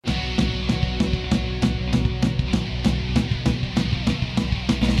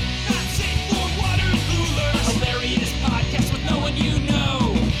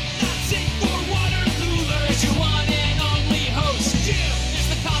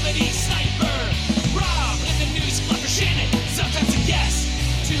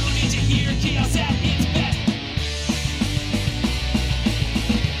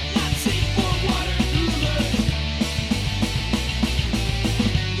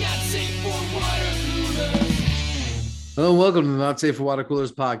Hello and welcome to the Not Safe for Water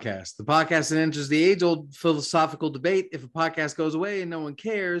Coolers podcast. The podcast that enters the age-old philosophical debate: if a podcast goes away and no one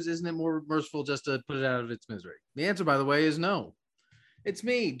cares, isn't it more merciful just to put it out of its misery? The answer, by the way, is no. It's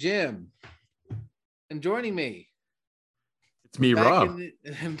me, Jim, and joining me, it's me, Rob.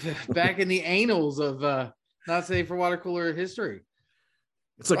 Back in the annals of Not Safe for Water Cooler history.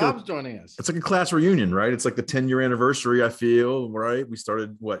 It's like Rob's joining us. It's like a class reunion, right? It's like the 10-year anniversary. I feel right. We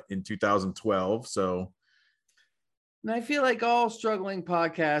started in 2012, so. And I feel like all struggling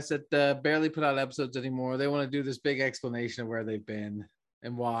podcasts that barely put out episodes anymore, they want to do this big explanation of where they've been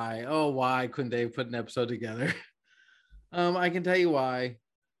and why. Oh, why couldn't they put an episode together? I can tell you why.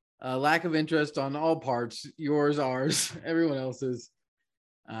 Lack of interest on all parts, yours, ours, everyone else's.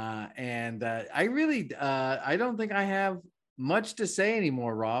 And I don't think I have much to say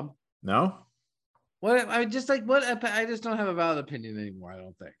anymore, Rob. No? I just don't have a valid opinion anymore, I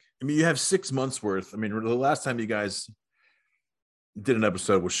don't think. I mean, you have 6 months worth. I mean, the last time you guys did an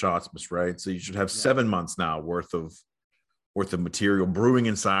episode with Shotsmas, right? So you should have 7 months now worth of material brewing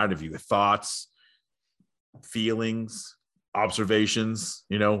inside of you, thoughts, feelings, observations,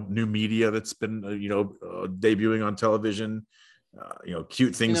 new media that's been, debuting on television,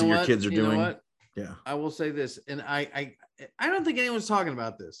 cute things that your kids are doing. Yeah. I will say this, and I don't think anyone's talking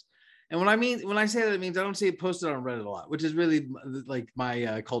about this. And when I say that, it means I don't see it posted on Reddit a lot, which is really like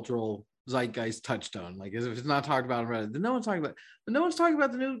my cultural zeitgeist touchstone. Like, if it's not talked about on Reddit, then no one's talking about it. But no one's talking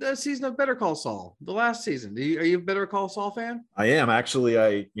about the new season of Better Call Saul, the last season. Are you a Better Call Saul fan? I am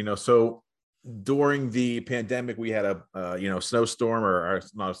actually. So during the pandemic, we had a snowstorm or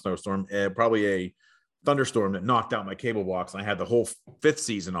not a snowstorm, probably a thunderstorm that knocked out my cable box. And I had the whole 5th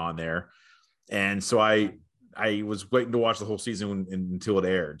season on there, and so I was waiting to watch the whole season until it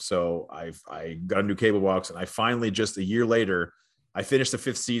aired. So I got a new cable box, and I finally, just a year later, I finished the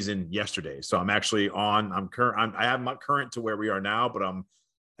 5th season yesterday. So I'm actually I'm not current to where we are now, but I'm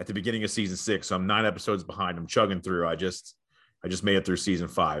at the beginning of season 6. So I'm 9 episodes behind. I'm chugging through. I just made it through season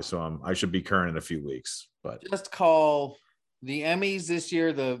 5. So I should be current in a few weeks, but just call the Emmys this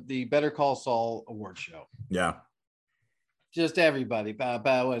year, the Better Call Saul award show. Yeah. Just everybody.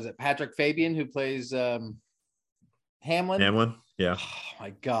 What is it? Patrick Fabian, who plays, Hamlin, yeah. Oh my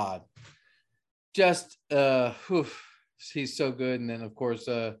God, just he's so good. And then of course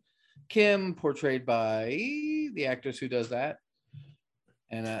Kim, portrayed by the actress who does that,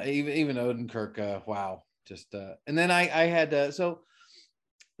 and even Odenkirk. Wow, just and then I had so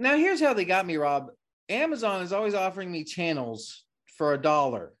now here's how they got me, Rob. Amazon is always offering me channels for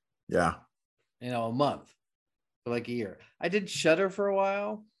 $1. Yeah, a month for like a year. I did Shudder for a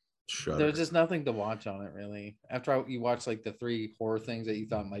while. There's just nothing to watch on it, really. After you watch like the 3 horror things that you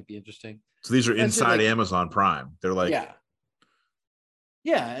thought might be interesting. So these are inside Amazon Prime. They're like,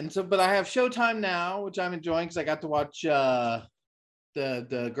 yeah. And so, but I have Showtime now, which I'm enjoying because I got to watch the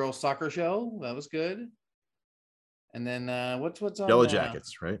girls' soccer show. That was good. And then what's on Yellow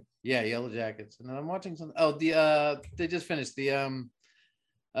Jackets, right? Yeah, Yellow Jackets. And then I'm watching some. Oh, they just finished the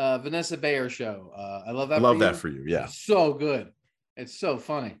Vanessa Bayer show. I love that. I love that for you. Yeah, it's so good. It's so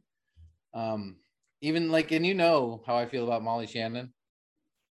funny. Even like, and how I feel about Molly Shannon.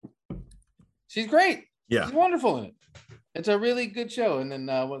 She's great. Yeah, she's wonderful in it. It's a really good show. And then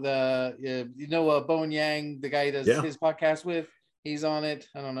Bowen Yang, the guy he does his podcast with, he's on it.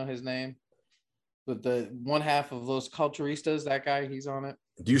 I don't know his name, but the one half of Los Culturistas, that guy, he's on it.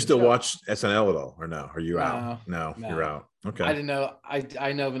 Do you still watch SNL at all, or no? Are you out? No, you're out. Okay. I didn't know.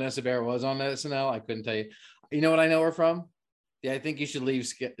 I know Vanessa Bayer was on SNL. I couldn't tell you. You know what I know her from? Yeah, I think you should leave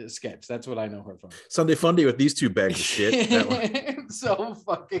sketch. That's what I know her from. Sunday Funday with these 2 bags of shit. It's so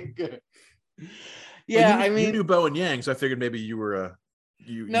fucking good. Yeah, you knew Bowen Yang, so I figured maybe you were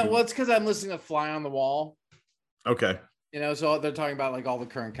well, it's because I'm listening to Fly on the Wall. Okay. So they're talking about like all the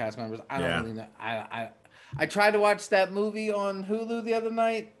current cast members. I don't really know. I tried to watch that movie on Hulu the other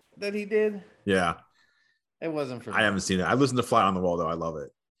night that he did. Yeah. It wasn't for me. I haven't seen it. I listened to Fly on the Wall though. I love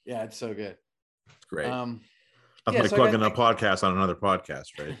it. Yeah, it's so good. It's great. So like plugging a podcast on another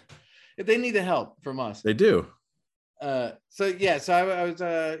podcast, right? If they need the help from us, they do. So I was so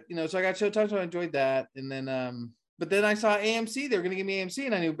I got Showtime, so I enjoyed that. And then but then I saw AMC. They were going to give me AMC,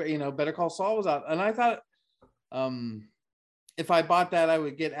 and I knew Better Call Saul was out, and I thought if I bought that, I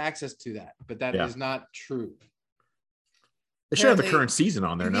would get access to that, but that is not true. They should have the current season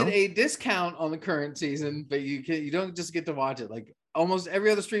on there. You get a discount on the current season, but you don't just get to watch it. Like almost every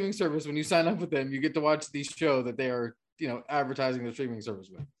other streaming service, when you sign up with them, you get to watch the show that they are advertising the streaming service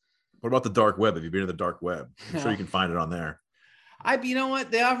with. What about the dark web? Have you been to the dark web? I'm sure you can find it on there. You know what?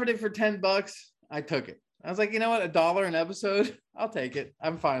 They offered it for $10. I took it. I was like, you know what? $1 an episode. I'll take it.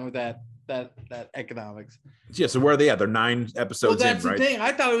 I'm fine with that. that economics. Yeah. So where are they at? They're 9 episodes that's in, right? the thing.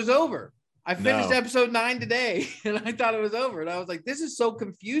 I thought it was over. I finished No. episode 9 today, and I thought it was over. And I was like, "This is so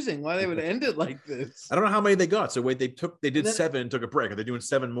confusing. Why they would end it like this?" I don't know how many they got. So wait, they did then, 7 and took a break. Are they doing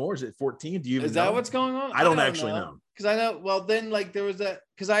 7 more? Is it 14? Do you even is that know? what's going on? I don't actually know. Because I know. Well, then like there was that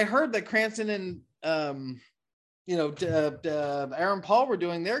because I heard that Cranston and Aaron Paul were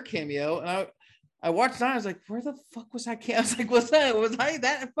doing their cameo, and I watched that. I was like, "Where the fuck was I?" I was like, "Was I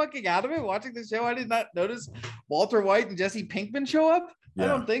that fucking out of it watching the show? I did not notice Walter White and Jesse Pinkman show up. Yeah. I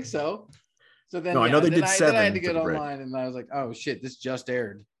don't think so." So then, no, I know they did 7. Then I had to get online, and I was like, "Oh shit, this just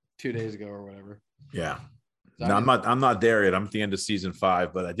aired 2 days ago or whatever." Yeah. So no, I'm not there yet. I'm at the end of season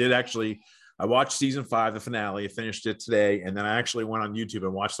 5, but I watched season 5, the finale. I finished it today, and then I actually went on YouTube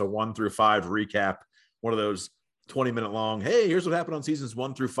and watched the 1 through 5 recap. One of those 20-minute long. Hey, here's what happened on seasons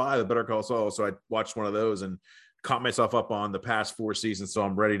 1 through 5 of Better Call Saul. So I watched one of those and caught myself up on the past 4 seasons. So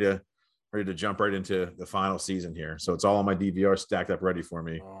I'm ready to jump right into the final season here. So it's all on my DVR stacked up ready for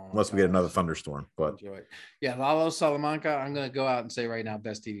me, unless we get another thunderstorm. But yeah, Lalo Salamanca, I'm going to go out and say right now,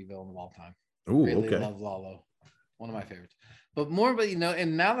 best TV villain of all time. Ooh, really okay. love Lalo. One of my favorites. But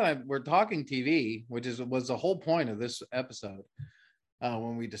and now that we're talking TV, which was the whole point of this episode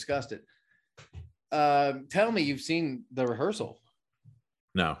when we discussed it. Tell me you've seen The Rehearsal.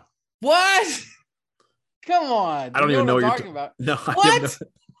 No. What? Come on. I don't even know what you're talking about. No. What?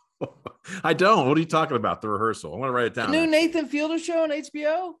 I don't. What are you talking about? The Rehearsal. I want to write it down. The new Nathan Fielder show on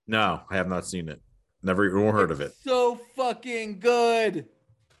HBO? No, I have not seen it. Never even heard of it. So fucking good.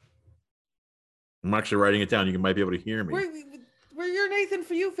 I'm actually writing it down. You might be able to hear me. You're a Nathan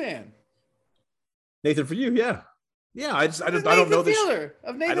For You fan. Nathan For You, yeah. Yeah, I don't know this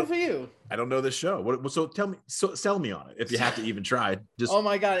of Nathan For You. I don't know this show. So tell me, sell me on it if you have to even try. Just oh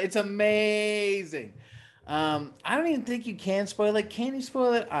my god, it's amazing. I don't even think you can spoil it. Can you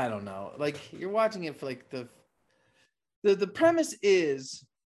spoil it? I don't know. Like you're watching it for like the premise is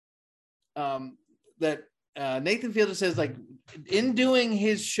that Nathan Fielder says like in doing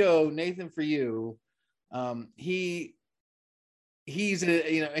his show Nathan For You, he's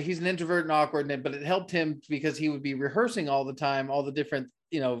an introvert and awkward, but it helped him because he would be rehearsing all the time, all the different,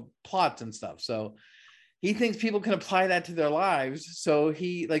 plots and stuff. So he thinks people can apply that to their lives. So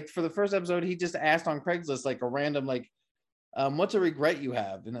he for the first episode, he just asked on Craigslist, like a random, what's a regret you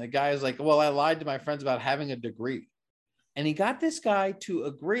have? And the guy is like, well, I lied to my friends about having a degree. And he got this guy to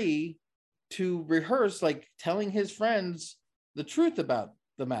agree to rehearse, telling his friends the truth about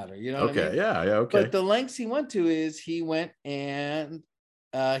the matter, what I mean? Yeah, okay. But the lengths he went to is he went and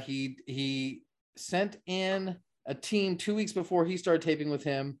he sent in a team 2 weeks before he started taping with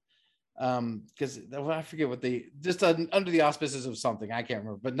him, because I forget what just under the auspices of something, I can't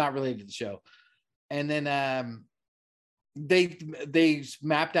remember, but not related to the show. And then they 3D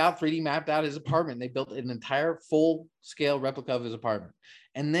mapped out his apartment. They built an entire full scale replica of his apartment,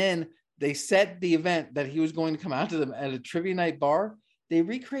 and then they set the event that he was going to come out to them at a trivia night bar. They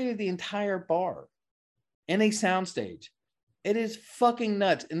recreated the entire bar in a soundstage. It is fucking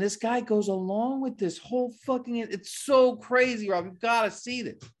nuts. And this guy goes along with this whole it's so crazy, Rob. You've got to see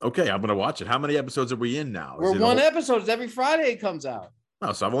this. Okay, I'm going to watch it. How many episodes are we in now? We're one episode. Every Friday it comes out.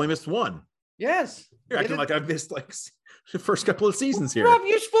 Oh, so I've only missed one. Yes. You're acting like I've missed the first couple of seasons here. Rob,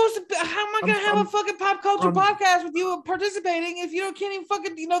 you're supposed to. How am I going to have a fucking pop culture podcast with you participating if you can't even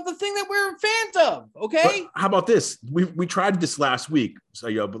fucking, the thing that we're fans of? Okay. But how about this? We tried this last week. So,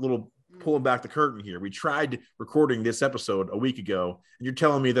 a little pulling back the curtain here. We tried recording this episode a week ago, and you're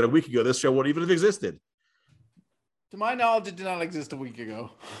telling me that a week ago this show wouldn't even have existed. To my knowledge, it did not exist a week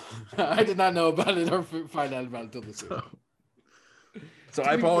ago. I did not know about it or find out about it until this week. So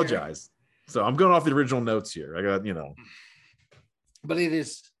I apologize. So I'm going off the original notes here. I got, But it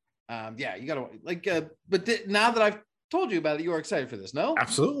is, you got to but now that I've told you about it, you are excited for this, no?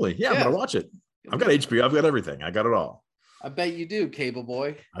 Absolutely. Yeah, I'm going to watch it. I've got HBO. I've got everything. I got it all. I bet you do, cable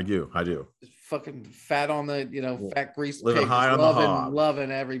boy. I do. Just fucking fat on the, fat grease. Living high on the hog.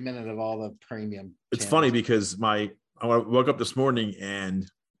 Loving every minute of all the premium. It's funny because I woke up this morning and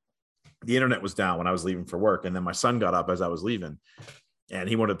the internet was down when I was leaving for work. And then my son got up as I was leaving and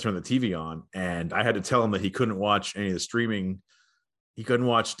he wanted to turn the TV on. And I had to tell him that he couldn't watch any of the streaming. He couldn't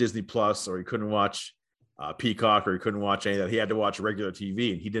watch Disney Plus, or he couldn't watch Peacock, or he couldn't watch any of that. He had to watch regular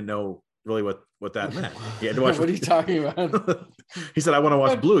TV, and he didn't know really what that meant. He had to watch. What are you talking about? He said, I want to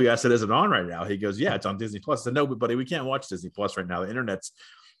watch Bluey. I said, is it on right now? He goes, yeah, it's on Disney Plus. I said, no, but buddy, we can't watch Disney Plus right now. The internet's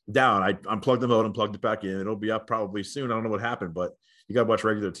down. I unplugged the modem, plugged it back in. It'll be up probably soon. I don't know what happened, but you got to watch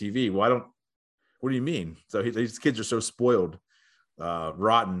regular TV. What do you mean? So these kids are so spoiled,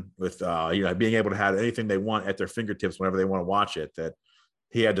 rotten with, being able to have anything they want at their fingertips whenever they want to watch it, that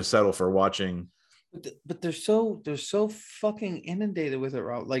he had to settle for watching. But they're so fucking inundated with it,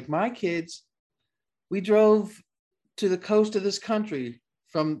 Rob. Like my kids, we drove to the coast of this country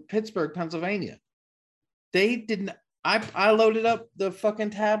from Pittsburgh, Pennsylvania. They didn't. I loaded up the fucking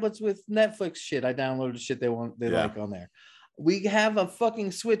tablets with Netflix shit. I downloaded shit they like on there. We have a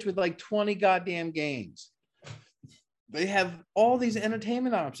fucking Switch with like 20 goddamn games. They have all these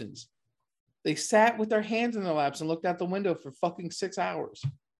entertainment options. They sat with their hands in their laps and looked out the window for fucking 6 hours.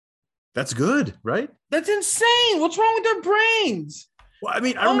 That's good, right? That's insane. What's wrong with their brains? Well, I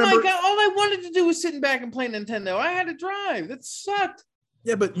mean, I remember. My God, all I wanted to do was sitting back and play Nintendo. I had to drive. That sucked.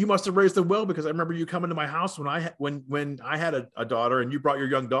 Yeah, but you must have raised them well, because I remember you coming to my house when I had a daughter, and you brought your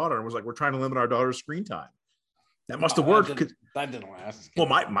young daughter and was like, we're trying to limit our daughter's screen time. That must have worked. That didn't last. Well,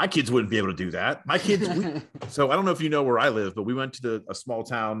 my kids wouldn't be able to do that. My kids. So I don't know if you know where I live, but we went to a small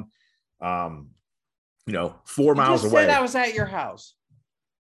town, 4 miles away. Said I was at your house.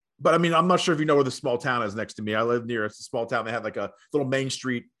 But I mean, I'm not sure if you know where the small town is next to me. I live near, it's a small town. They had like a little Main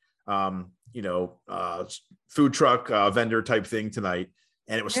Street, food truck vendor type thing tonight.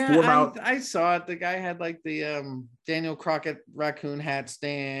 And it was 4 miles. I saw it. The guy had like the Daniel Crockett raccoon hat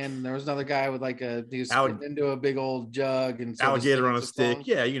stand. And there was another guy with like into a big old jug and alligator on a stick.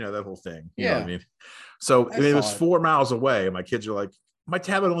 Yeah, that whole thing. You know what I mean? So it was 4 miles away. And my kids are like, my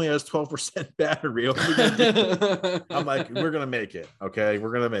tablet only has 12% battery. I'm like, we're gonna make it. Okay,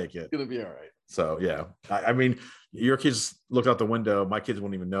 we're gonna make it. It's gonna be all right. So yeah, I mean, your kids looked out the window. My kids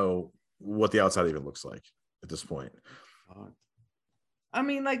won't even know what the outside even looks like at this point. I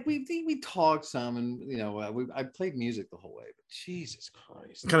mean, like we talked some, and I played music the whole way. But Jesus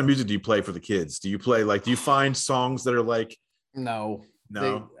Christ, what kind of music do you play for the kids? Do you play do you find songs that are like? No.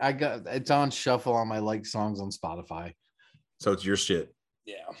 It's on shuffle on my songs on Spotify. So it's your shit.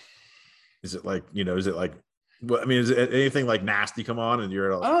 Yeah. Is it like, what I mean, is it anything like Nasty come on and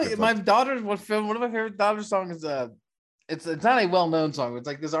you're my daughter's one of my favorite daughter's songs is it's not a well-known song. It's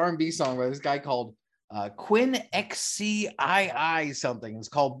like this R&B song by this guy called Quinn XCII something. It's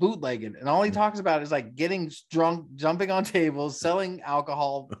called Bootlegging, and all he talks about is like getting drunk, jumping on tables, selling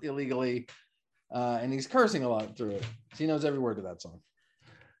alcohol illegally, and he's cursing a lot through it. So he knows every word of that song.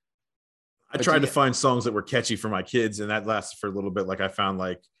 I tried to find songs that were catchy for my kids, and that lasted for a little bit. Like I found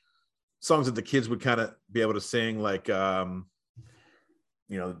like songs that the kids would kind of be able to sing, like the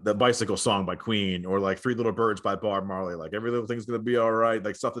Bicycle Song by Queen, or like Three Little Birds by Bob Marley. Like every little thing's gonna be all right.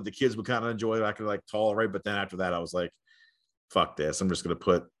 Like stuff that the kids would kind of enjoy, that I could like tolerate. But then after that, I was like, fuck this. I'm just gonna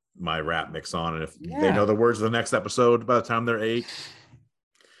put my rap mix on, and if they know the words of the next episode by the time they're 8,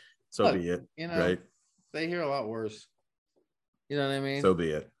 so be it. Right? They hear a lot worse. You know what I mean? So be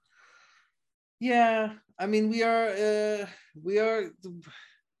it. Yeah, I mean, we are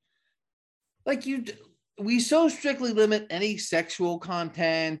like we so strictly limit any sexual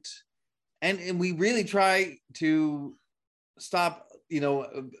content, and we really try to stop,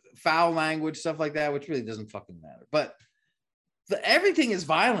 foul language, stuff like that, which really doesn't fucking matter. But everything is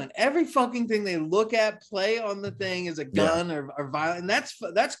violent. Every fucking thing they look at, play on the thing is a gun or violent, and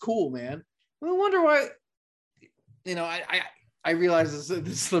that's cool, man. I wonder why. I realize this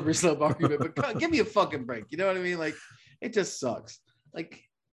is slippery slope argument, but give me a fucking break. You know what I mean? Like, it just sucks. Like,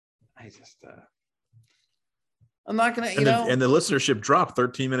 I'm not gonna, and the listenership dropped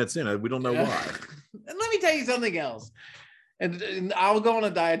 13 minutes in. We don't know why. And let me tell you something else. And I'll go on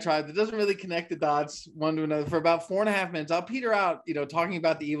a diatribe that doesn't really connect the dots one to another for about 4.5 minutes. I'll peter out, talking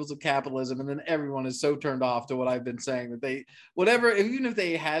about the evils of capitalism, and then everyone is so turned off to what I've been saying that even if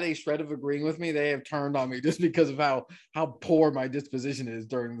they had a shred of agreeing with me, they have turned on me just because of how poor my disposition is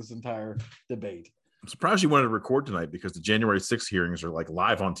during this entire debate. I'm surprised you wanted to record tonight, because the January 6th hearings are like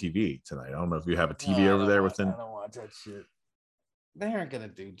live on TV tonight. I don't know if you have a TV over there within. I don't watch that shit. They aren't gonna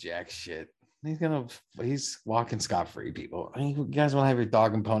do jack shit. He's walking scot-free, people. I mean, you guys want to have your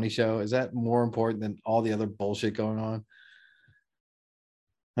dog and pony show? Is that more important than all the other bullshit going on?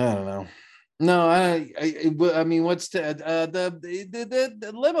 I don't know. No, I mean, what's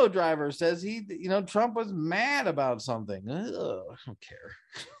the limo driver says Trump was mad about something. Ugh, I don't care.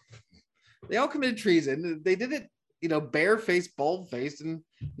 They all committed treason. They did it, barefaced, bold-faced, and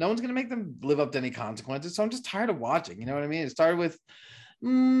no one's gonna make them live up to any consequences. So I'm just tired of watching. You know what I mean? It started with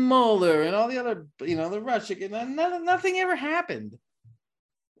Mueller and all the other, the Russian, and nothing ever happened.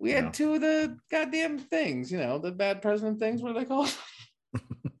 We had 2 of the goddamn things, the bad president things. What are they called?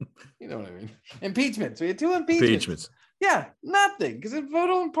 You know what I mean? Impeachments. We had 2 impeachments. Yeah, nothing, because it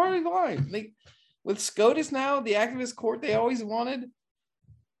voted on party lines. With SCOTUS now, the activist court they always wanted.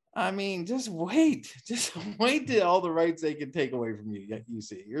 I mean, just wait till all the rights they can take away from you. You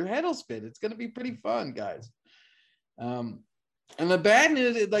see, your head will spin. It's going to be pretty fun, guys. And the bad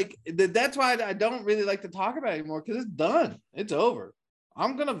news is like that's why I don't really like to talk about it anymore because it's done. It's over.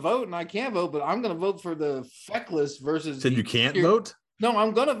 I'm gonna vote and I can't vote, but I'm gonna vote for the feckless versus. Said you can't vote? No,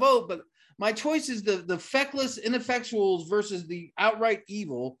 I'm gonna vote, but my choice is the feckless ineffectuals versus the outright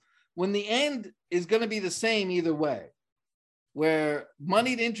evil. When the end is gonna be the same either way, where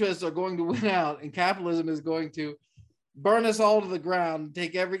moneyed interests are going to win out and capitalism is going to burn us all to the ground,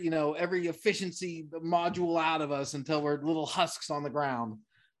 take every efficiency module out of us until we're little husks on the ground.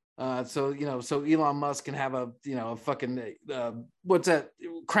 So Elon Musk can have a fucking what's that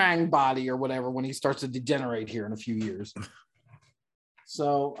Krang body or whatever when he starts to degenerate here in a few years.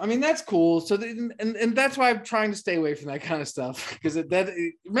 So I mean that's cool. So and that's why I'm trying to stay away from that kind of stuff because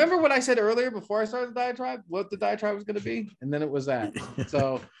remember what I said earlier before I started the diatribe, what the diatribe was going to be, and then it was that.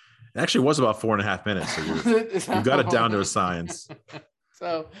 So. It actually was about 4.5 minutes. So you got it down to a science.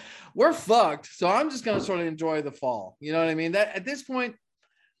 So we're fucked. So I'm just going to sort of enjoy the fall. You know what I mean? That at this point,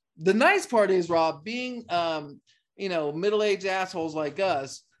 the nice part is, Rob, being, middle-aged assholes like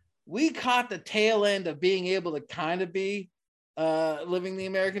us, we caught the tail end of being able to kind of be living the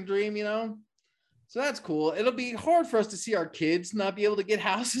American dream, So that's cool. It'll be hard for us to see our kids not be able to get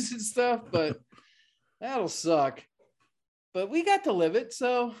houses and stuff, but that'll suck. But we got to live it.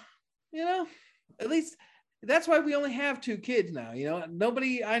 So, at least that's why we only have 2 kids now.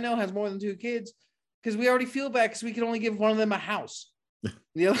 Nobody I know has more than 2 kids because we already feel bad because we can only give one of them a house.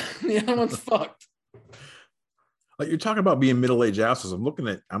 The other one's fucked. Like you're talking about being middle-aged assholes. I'm looking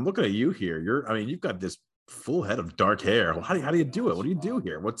at you here. You've got this full head of dark hair. Well, how do you do it? What do you do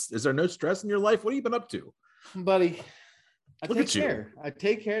here? Is there no stress in your life? What have you been up to? Buddy, I take care. I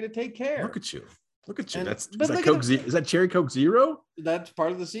take care to take care. Look at you. Look at you. And, is that Coke is that Cherry Coke Zero? That's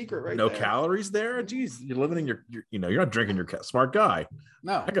part of the secret, right? No there. calories there. Jeez, you're living in your you're not drinking your smart guy.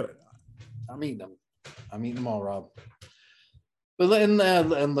 No, I'm eating them all, Rob. But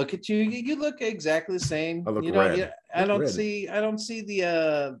and look at you. You look exactly the same. I look red. I don't see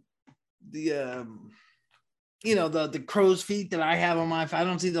the the crow's feet that I have on my. I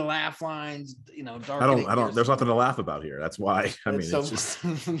don't see the laugh lines. Dark. I don't. There's nothing to laugh about here. That's why. It's just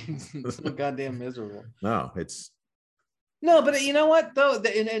so goddamn miserable. No, but you know what though?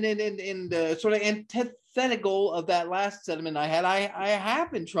 In the sort of antithetical of that last sentiment I had, I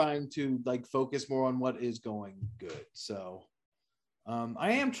have been trying to focus more on what is going good. So.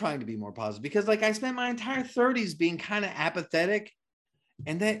 I am trying to be more positive because I spent my entire 30s being kind of apathetic.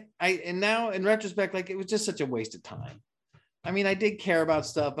 And now in retrospect, it was just such a waste of time. I mean, I did care about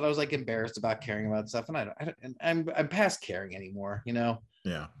stuff, but I was embarrassed about caring about stuff. And I'm past caring anymore, Yeah.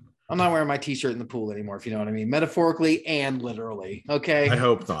 I'm not wearing my t-shirt in the pool anymore, if you know what I mean, metaphorically and literally. Okay. I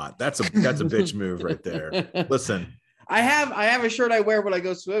hope not. That's a bitch move right there. Listen. I have a shirt I wear when I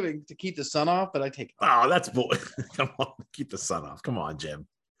go swimming to keep the sun off, but I take it. Oh, that's bull. Come on, keep the sun off. Come on, Jim.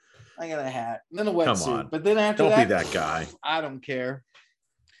 I got a hat and then a wetsuit. Come on. But then after don't be that guy. I don't care.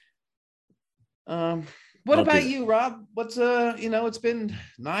 What about you, Rob? What's it's been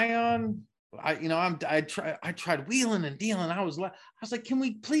nigh on. I tried wheeling and dealing. I was like, can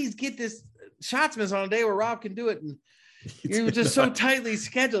we please get this Shotsman's on a day where Rob can do it? And it was just so tightly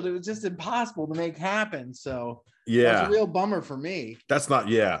scheduled. It was just impossible to make happen. So yeah, that's a real bummer for me. That's not.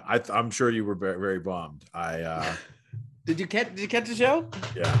 Yeah, I'm sure you were very, very bummed. Did you catch the show?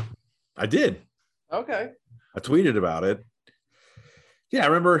 Yeah, I did. Okay. I tweeted about it. Yeah, I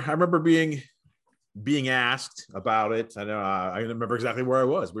remember being asked about it. I know. I remember exactly where I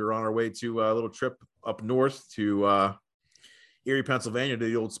was. We were on our way to a little trip up north to Erie, Pennsylvania, to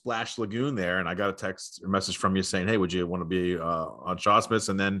the old Splash Lagoon there, and I got a text or message from you saying, "Hey, would you want to be on Shotsmiths?"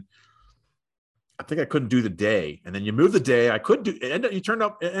 And then I think I couldn't do the day, and then you moved the day. I could do. It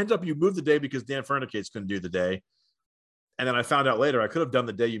ended up you moved the day because Dan Furnicates couldn't do the day, and then I found out later I could have done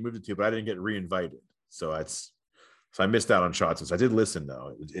the day you moved it to, but I didn't get re-invited. So I missed out on Shotsmiths. I did listen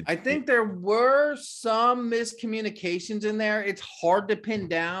though. I think there were some miscommunications in there. It's hard to pin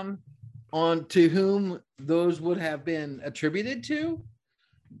down on to whom those would have been attributed to,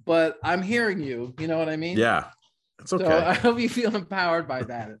 but I'm hearing you. You know what I mean? Yeah, it's okay. So I hope you feel empowered by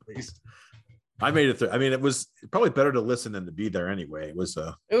that at least. I made it through. I mean, it was probably better to listen than to be there anyway. It was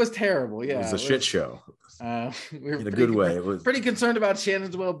terrible. Yeah, it was a shit show. We were in a good way. It was pretty concerned about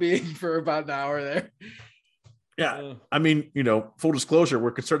Shannon's well-being for about an hour there. Yeah, I mean, full disclosure,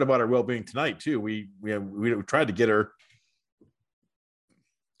 we're concerned about her well-being tonight too. We tried to get her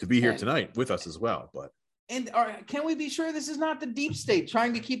to be here tonight with us as well, but can we be sure this is not the deep state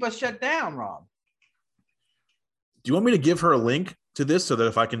trying to keep us shut down, Rob? Do you want me to give her a link to this so that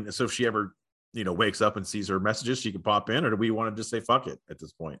if she ever wakes up and sees her messages, she can pop in, or do we want to just say fuck it at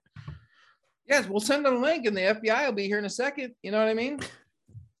this point? Yes, we'll send them a link, and the FBI will be here in a second. You know what I mean?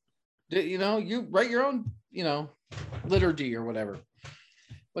 You write your own, liturgy or whatever.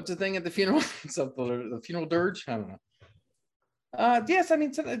 What's the thing at the funeral? The funeral dirge? I don't know. Yes, I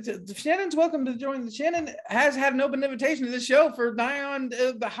mean, Shannon's welcome to join. Shannon has had an open invitation to this show for nigh on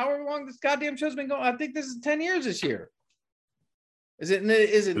however long this goddamn show's been going. I think this is 10 years this year. Is it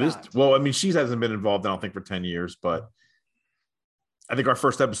not? Well, I mean, she hasn't been involved, I don't think, for 10 years, but I think our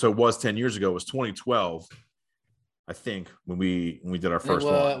first episode was 10 years ago. It was 2012, I think, when we did our first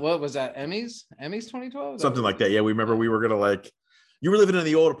one. What was that? Emmys 2012? Something like that. Yeah, we remember we were going to like, you were living in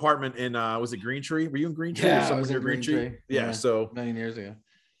the old apartment in, was it Green Tree? Were you in Green Tree? Yeah, I was in Green Tree. Yeah, so. 9 years ago.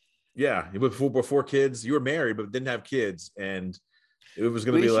 Yeah, before kids. You were married, but didn't have kids. And it was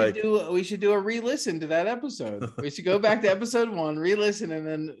going to be like. We should do a re-listen to that episode. We should go back to episode 1, re-listen, and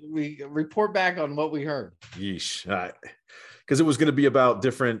then we report back on what we heard. Yeesh. Because it was going to be about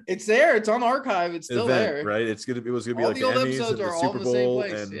different. It's there. It's on archive. It's still there, right? It was going to be all like the old Emmys episodes and are the all Super in the same Bowl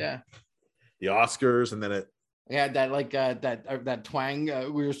place. and Yeah, the Oscars, and then it. Yeah, that twang.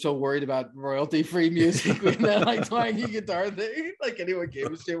 We were so worried about royalty-free music. We had that like twangy guitar thing. Like anyone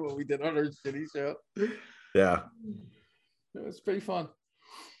gave a shit what we did on our shitty show. Yeah, it was pretty fun.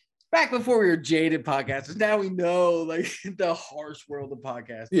 Back before we were jaded podcasters, now we know like the harsh world of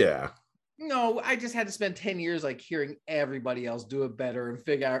podcasting. Yeah. No, I just had to spend 10 years like hearing everybody else do it better and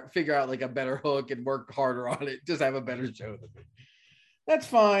figure out like a better hook and work harder on it. Just have a better show than me. That's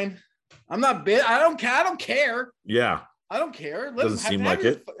fine. I'm not bit. I don't care. Yeah. I don't care. Doesn't seem like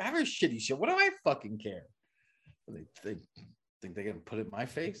it. Have a shitty show. What do I fucking care? They think they're gonna put it in my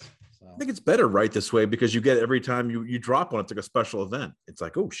face. So. I think it's better right this way because you get every time you drop one, it's like a special event. It's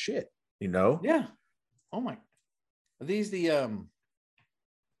like, oh shit, Yeah. Oh my. Are these the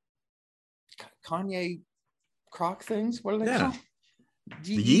Kanye Croc things? What are they called?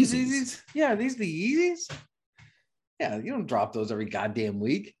 The Yeezys. Yeah, these the Yeezys. Yeah, you don't drop those every goddamn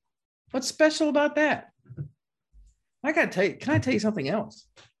week. What's special about that? I gotta tell you, can I tell you something else?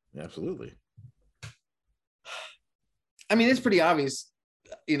 Absolutely. I mean, it's pretty obvious.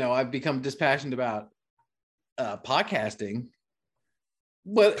 I've become dispassionate about podcasting,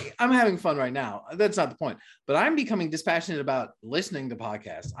 but I'm having fun right now. That's not the point. But I'm becoming dispassionate about listening to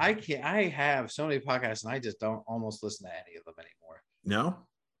podcasts. I have so many podcasts, and I just don't almost listen to any of them anymore. No?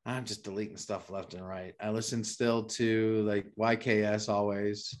 I'm just deleting stuff left and right. I listen still to like YKS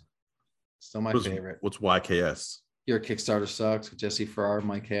always. Still my favorite. What's YKS? Your Kickstarter Sucks with Jesse Farrar,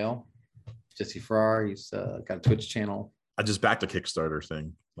 Mike Hale. Jesse Farrar, he's got a Twitch channel. I just backed a Kickstarter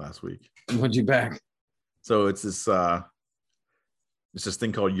thing last week. What'd you back? So it's this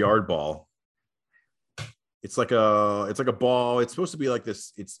thing called Yard Ball. It's like a ball. It's supposed to be like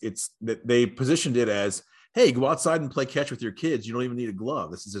this. They positioned it as, hey, go outside and play catch with your kids. You don't even need a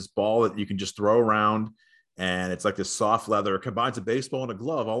glove. This is this ball that you can just throw around. And it's like this soft leather. It combines a baseball and a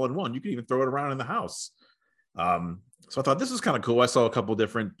glove all in one. You can even throw it around in the house. So I thought this is kind of cool. I saw a couple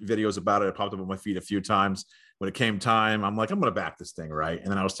different videos about it. It popped up on my feed a few times. When it came time, I'm like, I'm going to back this thing, right? And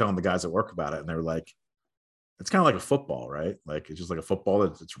then I was telling the guys at work about it, and they were like, it's kind of like a football, right? Like it's just like a football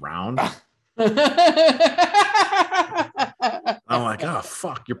that's round. I'm like, oh,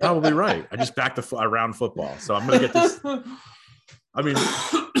 fuck, you're probably right. I just backed a round football. So I'm going to get this. I mean...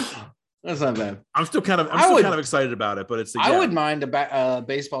 That's not bad. I'm still kind of excited about it, but it's. I wouldn't mind a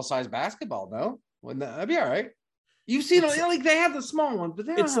baseball-sized basketball. No, that'd be all right. You've seen like they have the small ones, but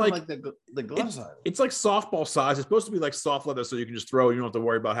they don't have like the glove size. It's like softball size. It's supposed to be like soft leather, so you can just throw. You don't have to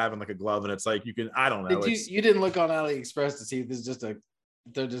worry about having like a glove, and it's like you can. I don't know. You didn't look on AliExpress to see if this is just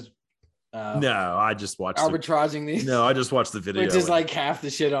they're just. No, I just watched arbitraging these. No, I just watched the video. Which is like half the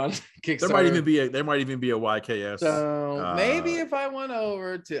shit on Kickstarter. There might even be a YKS. So maybe if I went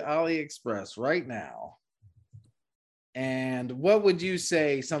over to AliExpress right now, and what would you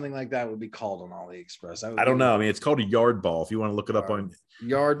say something like that would be called on AliExpress? I don't know. I mean, it's called a Yard Ball. If you want to look it up on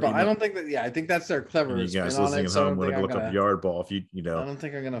Yard Ball, I don't think that. Yeah, I think that's their clever. You guys listening at home, want to look up Yard Ball. If you know, I don't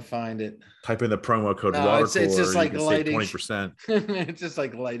think I'm gonna find it. Type in the promo code water cooler. It's just like lighting 20%. It's just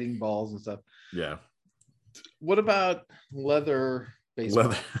like lighting balls and stuff. Yeah. What about leather baseball?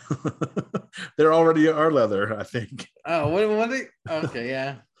 Leather. There already are leather, I think. Oh, what? Okay,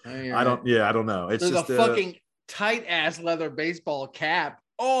 yeah. I don't know. It's There's just a fucking tight ass leather baseball cap.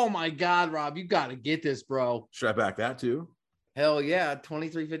 Oh my god, Rob, you got to get this, bro. Should I back that too? Hell yeah,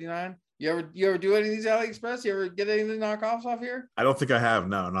 $23.59. You ever do any of these AliExpress? You ever get any of the knockoffs off here? I don't think I have.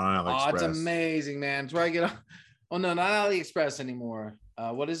 No, not on AliExpress. Oh, it's amazing, man. It's where I get. Oh no, not AliExpress anymore.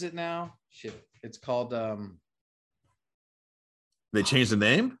 What is it now? Shit, it's called. They changed the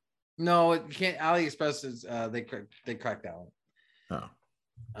name? No, it can't. AliExpress is they cracked that one.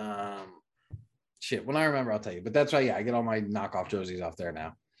 Oh. Shit, when I remember, I'll tell you. But that's why, yeah, I get all my knockoff jerseys off there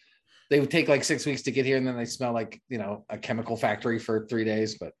now. They would take like 6 weeks to get here, and then they smell like, you know, a chemical factory for 3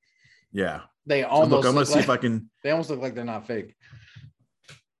 days. But yeah, they almost so look, I'm gonna see like, if I can. They almost look like they're not fake.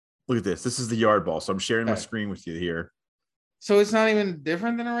 Look at this. This is the yard ball. So I'm sharing my screen with you here. So it's not even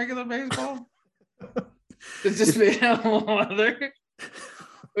different than a regular baseball. It's just made out of leather,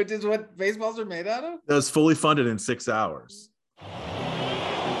 which is what baseballs are made out of. It was fully funded in 6 hours.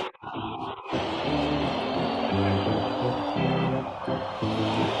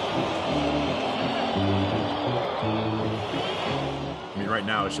 I mean, right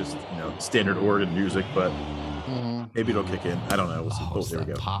now it's just, you know, standard organ music, but maybe it'll kick in. I don't know. We'll see. Oh, there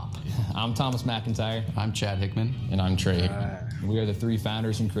we go. Pop. I'm Thomas McIntyre. I'm Chad Hickman. And I'm Trey. We are the 3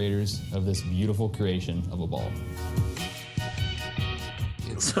 founders and creators of this beautiful creation of a ball.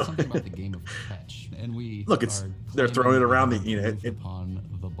 It's something about the game of catch, and we look. They're throwing it around the, you know, upon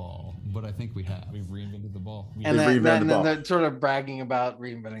the ball. But I think we've reinvented the ball. And then they're sort of bragging about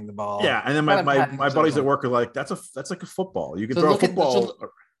reinventing the ball. Yeah, and then my buddies at work are like, that's like a football. You can throw a football.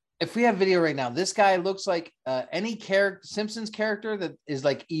 If we have video right now, this guy looks like any Simpsons character that is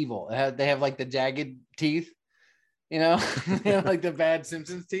like evil. They have like the jagged teeth, you know, they have like the bad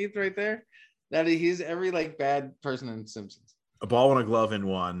Simpsons teeth right there. That he's every like bad person in Simpsons. A ball and a glove in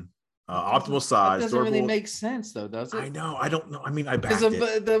one, optimal size. That doesn't really make sense though, does it? I know. I don't know. I mean, I backed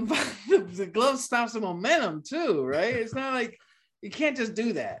it. The glove stops the momentum too, right? It's not like you can't just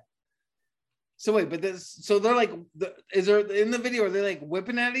do that. So wait, but so they're like, is there in the video? Are they like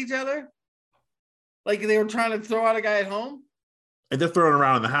whipping at each other? Like they were trying to throw out a guy at home? And they're throwing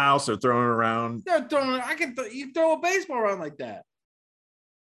around in the house. They're throwing around. They're throwing. You throw a baseball around like that.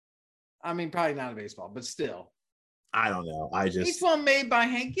 I mean, probably not a baseball, but still. I don't know. Each one made by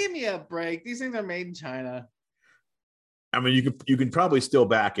hand. Give me a break. These things are made in China. I mean, you can probably still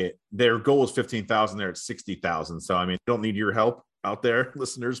back it. Their goal is 15,000. They're at 60,000. So I mean, don't need your help out there,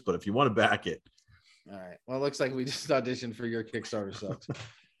 listeners. But if you want to back it. All right. Well, it looks like we just auditioned for your Kickstarter sucks.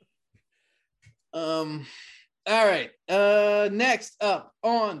 All right. Next up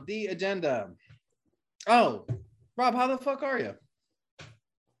on the agenda. Oh, Rob, how the fuck are you?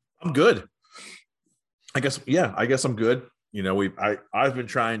 I'm good. I guess I'm good. You know, I've been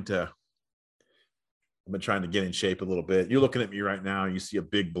trying to get in shape a little bit. You're looking at me right now. You see a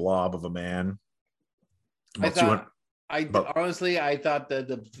big blob of a man. Honestly, I thought that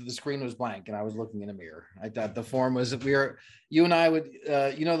the screen was blank and I was looking in a mirror. I thought the form was you and I would,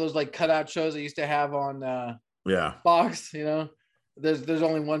 you know, those like cutout shows they used to have on Fox, you know, there's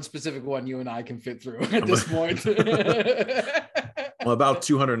only one specific one you and I can fit through at this point. Well, about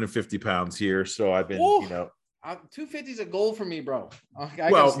 250 pounds here. So I've been, you know, 250 is a goal for me, bro.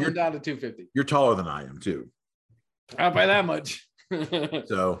 You're down to 250. You're taller than I am too. Not by that much.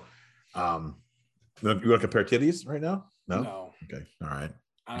 So, you want to compare titties right now? No. Okay. All right.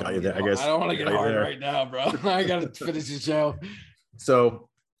 Got you there. I guess I don't want to get hard right now, bro. I got to finish the show. So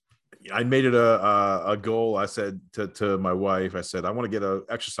I made it a goal. I said to my wife, I said, I want to get an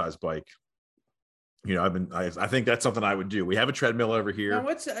exercise bike. You know, I think that's something I would do. We have a treadmill over here.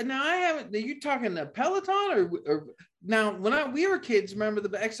 Now I haven't. Are you talking a Peloton or now when we were kids? Remember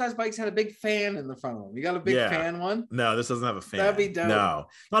the exercise bikes had a big fan in the front of them. You got a big fan one? No, this doesn't have a fan. That'd be dope. No,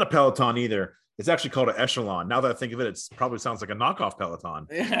 not a Peloton either. It's actually called an Echelon. Now that I think of it, it probably sounds like a knockoff Peloton.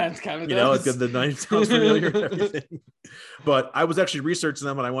 Yeah, it's kind of, you know, the name sounds familiar and everything. But I was actually researching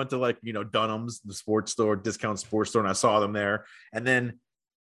them and I went to like, you know, Dunham's, the sports store, discount sports store, and I saw them there. And then,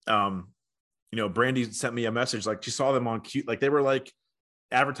 you know, Brandy sent me a message like she saw them on like they were like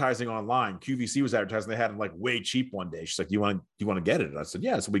advertising online. QVC was advertising. They had them like way cheap one day. She's like, do you want to get it? And I said,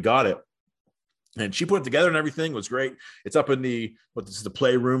 yeah. So we got it. And she put it together and everything. It was great. It's up in the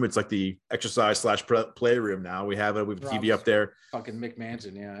playroom. It's like the exercise / playroom now. We have it. We have a TV up there. Fucking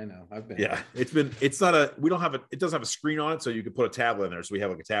McMansion. Yeah, I know. I've been. Yeah, it doesn't have a screen on it, so you could put a tablet in there. So we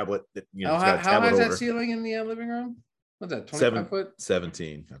have like a tablet that, you know, how high is that ceiling in the living room? What's that, 25 foot?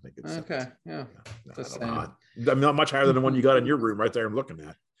 17, I think it's. Okay, yeah. I'm not much higher than the one you got in your room right there I'm looking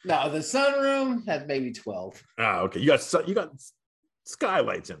at. No, the sunroom had maybe 12. Ah, okay. You got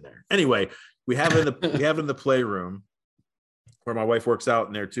skylights in there. Anyway, we have it in the playroom where my wife works out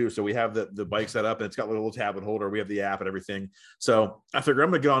in there too. So we have the bike set up and it's got a little tablet holder. We have the app and everything. So I figure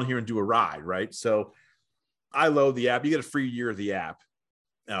I'm going to get on here and do a ride, right? So I load the app. You get a free year of the app.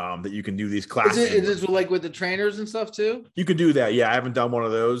 That you can do these classes. Is it like with the trainers and stuff too? You can do that. Yeah, I haven't done one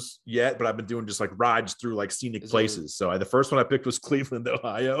of those yet, but I've been doing just like rides through like scenic places. So the first one I picked was Cleveland,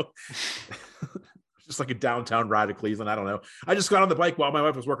 Ohio. Just like a downtown ride to Cleveland. I don't know. I just got on the bike while my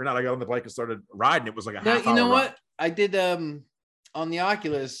wife was working out. I got on the bike and started riding. It was like a half hour. You know what? I did on the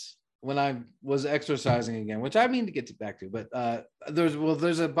Oculus. when I was exercising again, which I mean to get back to, but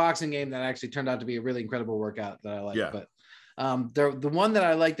there's a boxing game that actually turned out to be a really incredible workout that I like. Yeah. But the one that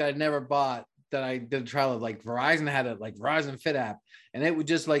I liked that I never bought, that I did a trial of, like Verizon had a like Verizon Fit app, and it was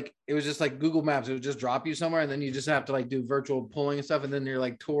just like Google Maps. It would just drop you somewhere, and then you just have to like do virtual pulling and stuff, and then you're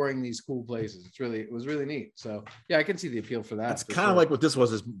like touring these cool places. It was really neat. So yeah, I can see the appeal for that. It's kind of like what this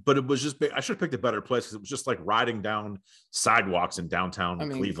was, but it was just I should have picked a better place because it was just like riding down sidewalks in downtown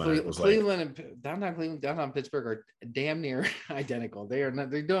Cleveland. It was Cleveland and downtown Cleveland, downtown Pittsburgh are damn near identical. They are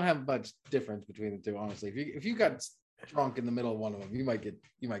not. They don't have much difference between the two, honestly. If you got drunk in the middle of one of them, you might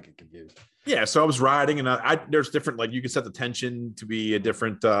get confused. Yeah, so I was riding, and there's different, like you can set the tension to be a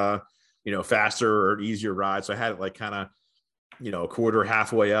different faster or easier ride. So I had it like kind of a quarter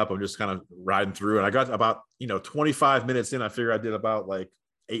halfway up. I'm just kind of riding through, and I got about 25 minutes in. I figured I did about like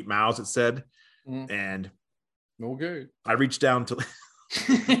 8 miles, it said. And okay, I reached down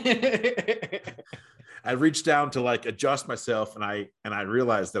to like adjust myself, and I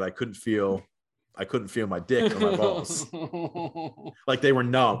realized that I couldn't feel my dick or my balls. Like they were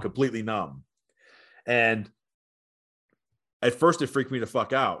numb, completely numb. And at first it freaked me the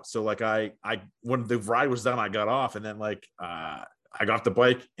fuck out. So like I when the ride was done, I got off, and then like I got off the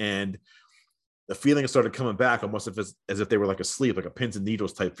bike, and the feeling started coming back almost as if they were like asleep, like a pins and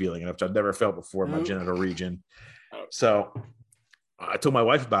needles type feeling, which I've never felt before in my genital region. So I told my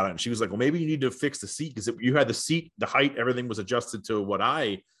wife about it, and she was like, well, maybe you need to fix the seat, because you had the seat, the height, everything was adjusted to what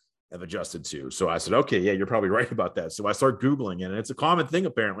I have adjusted to. So I said, okay, yeah, you're probably right about that. So I start Googling it, and it's a common thing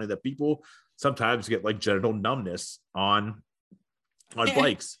apparently that people sometimes get like genital numbness on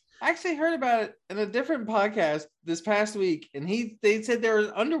bikes. I actually heard about it in a different podcast this past week, and they said there is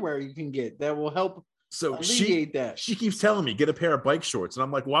underwear you can get that will help alleviate that. She keeps telling me, get a pair of bike shorts, and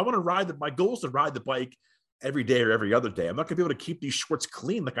I'm like, well, I want to my goal is to ride the bike every day or every other day. I'm not gonna be able to keep these shorts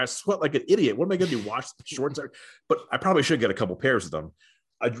clean. Like I sweat like an idiot. What am I gonna do? Wash the shorts? But I probably should get a couple pairs of them.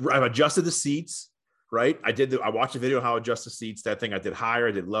 I've adjusted the seats, right? I watched a video on how to adjust the seats. That thing I did higher,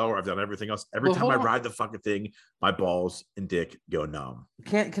 I did lower, I've done everything else. Every time I ride the fucking thing, my balls and dick go numb.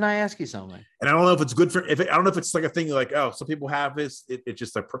 Can I ask you something? And I don't know if it's good I don't know if it's like a thing like, oh, some people have this. It's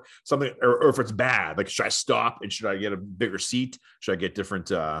just like something, or if it's bad. Like, should I stop and should I get a bigger seat? Should I get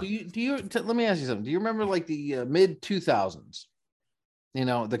different? Let me ask you something. Do you remember like the mid 2000s?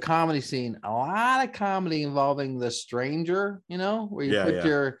 The comedy scene, a lot of comedy involving the stranger, where you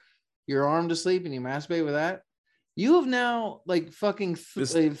put your arm to sleep and you masturbate with that. You have now like fucking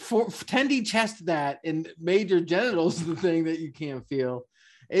tendy chest that and made your genitals the thing that you can't feel.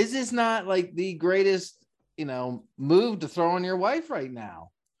 Is this not like the greatest, move to throw on your wife right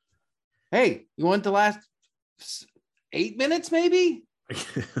now? Hey, you want the last 8 minutes, maybe?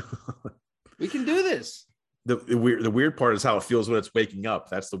 We can do this. The weird part is how it feels when it's waking up.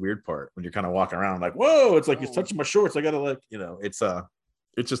 That's the weird part, when you're kind of walking around like, whoa, it's like you're touching my shorts. I gotta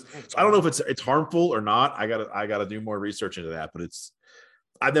it's just, I don't know if it's harmful or not. I gotta do more research into that. But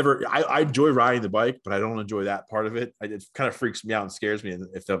I enjoy riding the bike, but I don't enjoy that part of it. It kind of freaks me out and scares me. And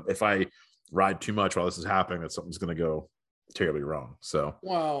if I ride too much while this is happening, that something's gonna go terribly wrong. So,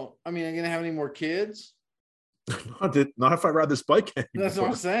 well, I mean, are you gonna have any more kids? Not if I ride this bike anymore. That's what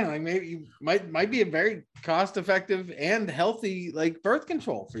I'm saying. Like, maybe you might be a very cost-effective and healthy like birth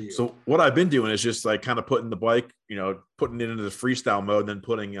control for you. So what I've been doing is just like kind of putting the bike, putting it into the freestyle mode, and then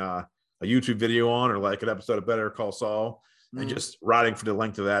putting a YouTube video on, or like an episode of Better Call Saul, and just riding for the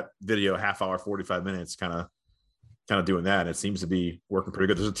length of that video, half hour, 45 minutes, kind of doing that. And it seems to be working pretty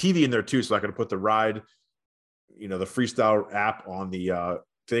good. There's a TV in there too, so I can put the ride, the freestyle app on the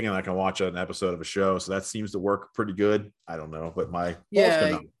thing, and I can watch an episode of a show. So that seems to work pretty good. I don't know, but I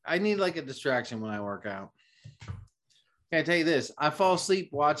need like a distraction when I work out. Can I tell you this? I fall asleep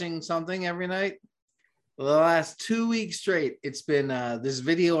watching something every night. For the last 2 weeks straight, it's been this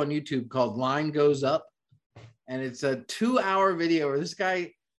video on YouTube called Line Goes Up, and it's a 2-hour video where this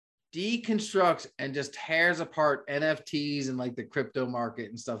guy deconstructs and just tears apart NFTs and like the crypto market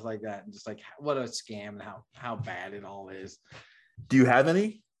and stuff like that, and just like what a scam and how bad it all is. Do you have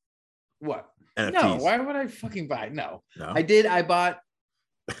any? What? NFTs? No, why would I fucking buy? No. I bought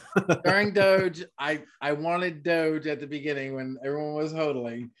during Doge. I wanted Doge at the beginning when everyone was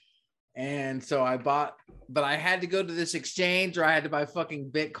hodling. And so I bought, but I had to go to this exchange, or I had to buy fucking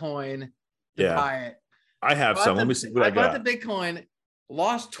Bitcoin to buy it. I have some. Let me see what I got. I bought the Bitcoin,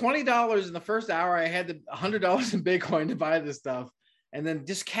 lost $20 in the first hour. I had $100 in Bitcoin to buy this stuff, and then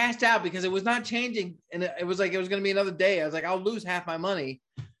just cashed out because it was not changing. And it was like, it was going to be another day. I was like, I'll lose half my money.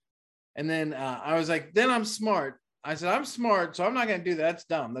 And then I was like, then I'm smart. I said, I'm smart, so I'm not going to do that. That's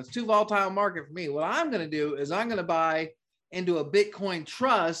dumb. That's too volatile market for me. What I'm going to do is I'm going to buy into a Bitcoin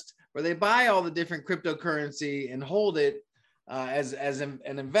trust where they buy all the different cryptocurrency and hold it as an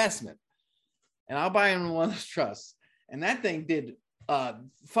investment. And I'll buy in one of those trusts. And that thing did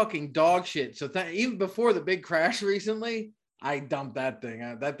fucking dog shit. So even before the big crash recently, I dumped that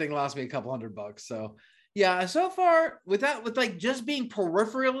thing. That thing lost me a couple $100. So yeah, so far with like just being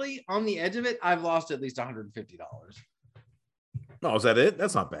peripherally on the edge of it, I've lost at least $150. Oh, is that it?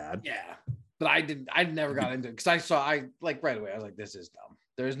 That's not bad. Yeah. But I never got into it because I like right away. I was like, this is dumb.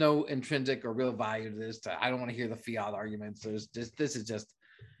 There's no intrinsic or real value to this. I don't want to hear the fiat arguments. This is just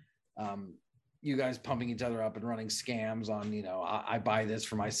you guys pumping each other up and running scams on, I buy this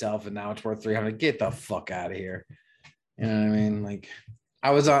for myself and now it's worth 300. Get the fuck out of here. You know what I mean? Like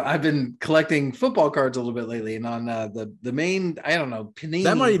I've been collecting football cards a little bit lately, and on the main, I don't know, Panini.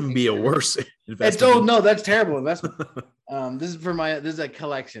 That might even be a worse investment. No, that's terrible investment. This is a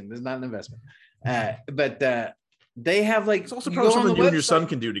collection. This is not an investment. But they have like, it's also probably something you and your son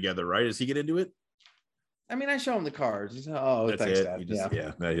can do together, right? Does he get into it? I mean, I show him the cards. He said, "Oh, that's thanks, it.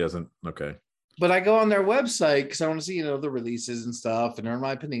 Dad." No, he doesn't. Okay. But I go on their website because I want to see, the releases and stuff and earn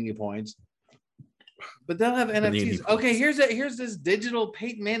my Panini points. But they'll have NFTs. Okay, here's this digital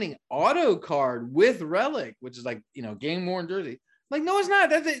Peyton Manning auto card with relic, which is like, game worn jersey. Like, no, it's not.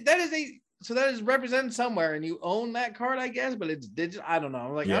 That is represented somewhere, and you own that card, I guess, but it's digital. I don't know.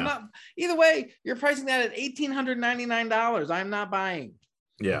 I'm like, I'm not. Either way, you're pricing that at $1,899. I'm not buying.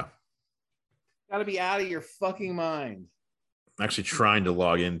 Yeah. Got to be out of your fucking mind. I'm actually trying to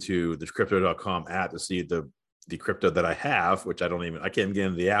log into the crypto.com app to see the crypto that I have, which I can't even get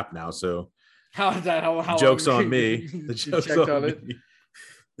into the app now. So how joke's on me. The joke's on me.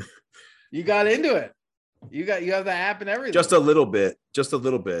 You got into it. You have the app and everything. Just a little bit,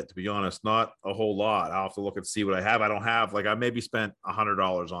 to be honest, not a whole lot. I'll have to look and see what I have. I don't have, I maybe spent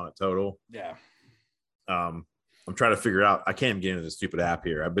 $100 on it total. Yeah. I'm trying to figure out, I can't even get into the stupid app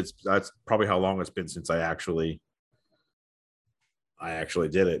here. That's probably how long it's been since I actually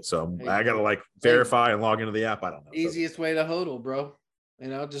did it. So I got to verify and log into the app. I don't know. Easiest way to hodl, bro.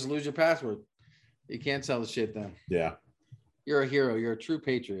 Just lose your password. You can't sell the shit then. Yeah. You're a hero. You're a true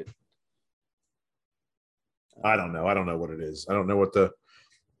patriot. I don't know. I don't know what it is. I don't know what the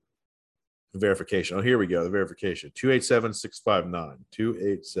verification. Oh, here we go. The verification. 287-659.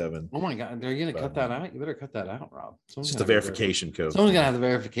 287. Oh my God. They're going to cut that out. You better cut that out, Rob. It's just a verification code. Someone's going to have the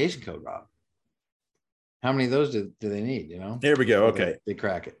verification code, Rob. How many of those do they need? There we go. Okay. They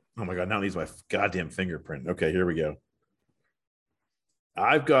crack it. Oh my God. Now it needs my goddamn fingerprint. Okay. Here we go.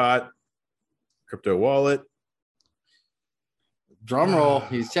 I've got crypto wallet. Drum roll.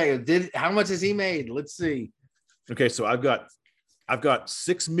 He's checking. How much has he made? Let's see. Okay, so I've got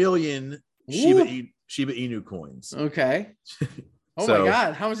 6 million Shiba Inu coins. Okay. Oh So, my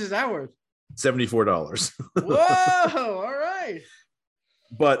God. How much is that worth? $74. Whoa. All right.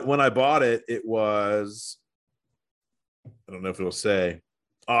 But when I bought it, it was, I don't know if it'll say.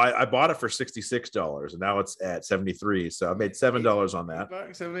 Oh, I bought it for $66 and now it's at $73. So I made $7 on that.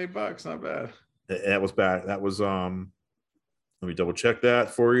 $7-8, not bad. That was back. That was let me double check that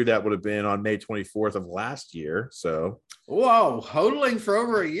for you. That would have been on May 24th of last year. So whoa, hodling for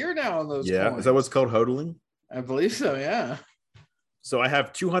over a year now on those. Yeah, coins. Is that what's called hodling? I believe so. Yeah. So I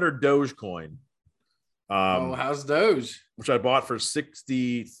have 200 Dogecoin. How's Doge? Which I bought for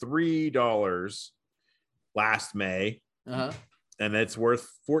 $63 last May. Uh-huh. And it's worth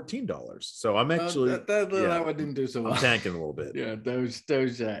 $14. So I'm actually that one didn't do so well. I'm tanking a little bit. Yeah, Doge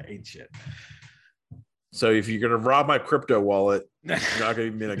ain't shit. So if you're gonna rob my crypto wallet, you're not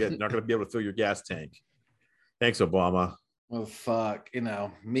gonna be able to fill your gas tank. Thanks, Obama. Well, fuck,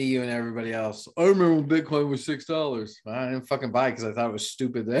 me, you, and everybody else. I remember when Bitcoin was $6. I didn't fucking buy it because I thought it was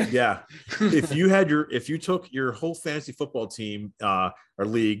stupid then. Yeah. if you took your whole fantasy football team or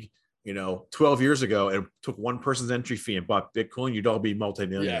league, 12 years ago and took one person's entry fee and bought Bitcoin, you'd all be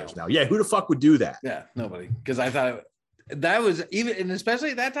multimillionaires now. Yeah, who the fuck would do that? Yeah, nobody. Because I thought that was even, and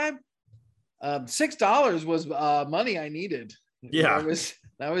especially at that time, $6 was money I needed. Yeah,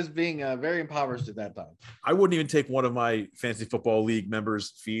 that was being very impoverished at that time. I wouldn't even take one of my fantasy football league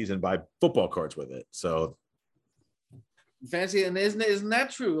members' fees and buy football cards with it. So fancy, and isn't that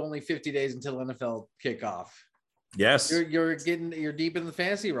true? Only 50 days until NFL kickoff. Yes, you're deep in the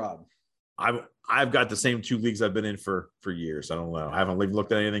fantasy, Rob. I've got the same 2 leagues I've been in for years. I don't know. I haven't even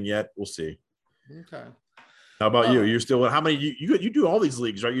looked at anything yet. We'll see. Okay. How about you? You're still, how many, you do all these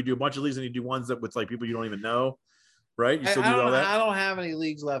leagues, right? You do a bunch of leagues and you do ones that with people you don't even know, right? You still do all that? I don't have any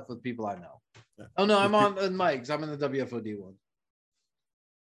leagues left with people I know. Yeah. Oh no, I'm on Mike's. I'm in the WFOD one.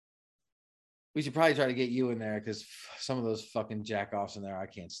 We should probably try to get you in there because some of those fucking jack-offs in there I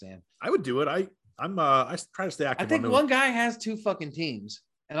can't stand. I would do it. I try to stay active. I think one guy has 2 fucking teams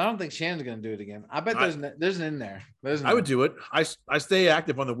And I don't think Shannon's gonna do it again. I bet there's an in there. I would do it. I stay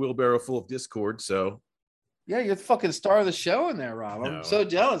active on the wheelbarrow full of Discord, so yeah, you're the fucking star of the show in there, Rob. I'm No. so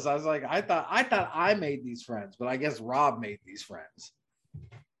jealous. I was like, I thought I made these friends, but I guess Rob made these friends.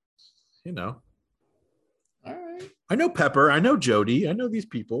 you know. All right. I know Pepper. I know Jody. I know these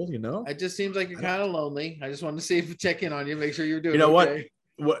people, you know. It just seems like you're kind of lonely. I just wanted to see if check in on you, make sure you're doing. You know okay.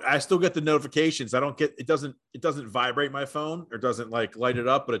 what? I still get the notifications. I don't get it doesn't vibrate my phone or doesn't like light it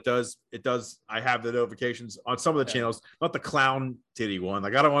up, but it does. I have the notifications on some of the channels, not the clown titty one.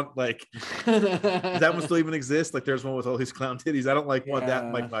 Like I don't want like does that one still even exist? Like there's one with all these clown titties. I don't like want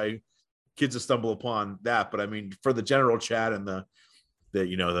that like my kids to stumble upon that. But I mean for the general chat and the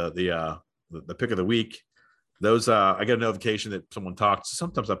pick of the week. Those I get a notification that someone talked.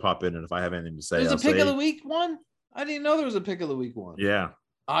 Sometimes I pop in and if I have anything to say, there's a pick of the week one. I didn't know there was a pick of the week one. Yeah.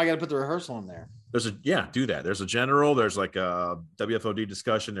 Oh, I got to put the rehearsal in there. Do that. There's a general. There's like a WFOD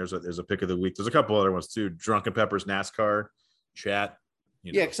discussion. There's a pick of the week. There's a couple other ones too. Drunken Peppers NASCAR chat.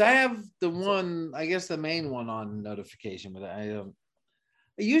 Yeah, because I have the one. I guess the main one on notification, but I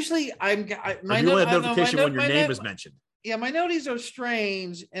usually my you only have notification when your name is mentioned. Yeah, my noties are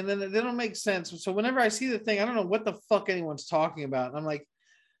strange, and then they don't make sense. So whenever I see the thing, I don't know what the fuck anyone's talking about, and I'm like,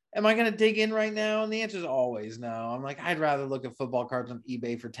 am I going to dig in right now? And the answer is always no. I'm like, I'd rather look at football cards on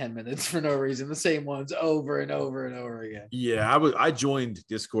eBay for 10 minutes for no reason. The same ones over and over and over again. Yeah, I joined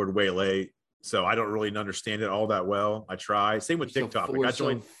Discord way late, so I don't really understand it all that well. I try. Same with TikTok. Like I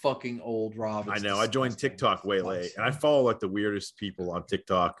joined fucking old Rob. I know. I joined TikTok way late, and I follow like the weirdest people on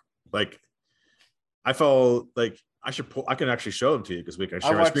TikTok. Like I follow like I can actually show them to you because we can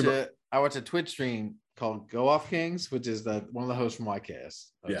share my screen. I watch a Twitch stream called Go Off Kings, which is one of the hosts from YKS.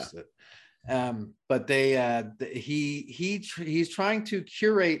 Yeah. But he's trying to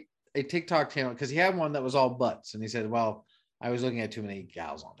curate a TikTok channel because he had one that was all butts, and he said, "Well, I was looking at too many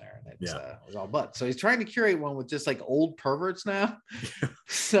gals on there, and it was all butts." So he's trying to curate one with just like old perverts now.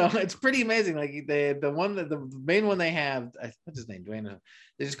 So it's pretty amazing. Like the main one they have, what's his name? Dwayne.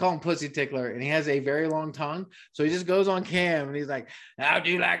 They just call him Pussy Tickler, and he has a very long tongue. So he just goes on cam and he's like, "How'd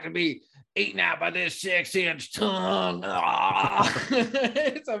you like to be eaten out by this 6-inch tongue?"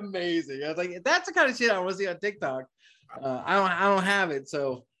 It's amazing. I was like, that's the kind of shit I want to see on TikTok. I don't have it,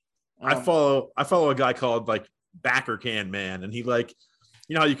 so I follow a guy called like Backer Can Man, and he like,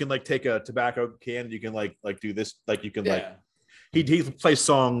 you know how you can like take a tobacco can and you can like do this, like you can like he plays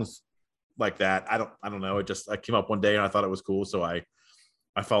songs like that. I don't know. I came up one day and I thought it was cool, so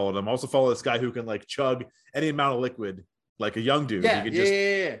I followed him. I also follow this guy who can like chug any amount of liquid, like a young dude.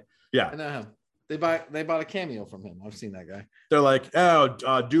 Yeah. I know him. They bought a cameo from him. I've seen that guy. They're like,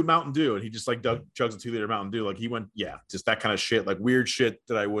 do Mountain Dew, and he just like chugs a 2-liter Mountain Dew. Like he went, just that kind of shit, like weird shit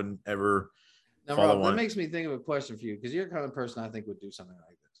that I wouldn't ever. Now, Rob, that makes me think of a question for you because you're the kind of person I think would do something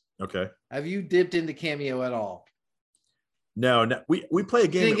like this. Okay. Have you dipped into Cameo at all? No. We play a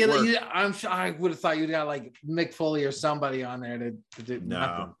game. I'm sure I would have thought you'd got like Mick Foley or somebody on there to do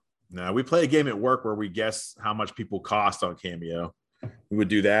nothing. No. We play a game at work where we guess how much people cost on Cameo. We would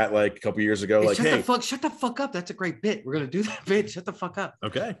do that like a couple years ago. Like, shut the fuck up. That's a great bit. We're gonna do that bit. Shut the fuck up.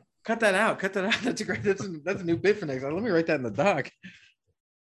 Okay. Cut that out. That's a great. That's a new bit for next time. Let me write that in the doc.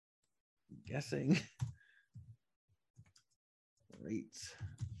 Guessing rates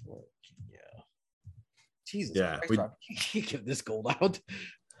for Cameo. Jesus. Yeah. You can't give this gold out.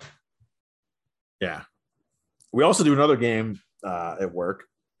 Yeah. We also do another game at work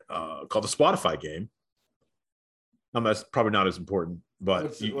called the Spotify game. That's probably not as important,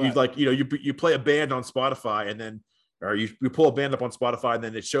 but you play a band on Spotify and then, or you pull a band up on Spotify and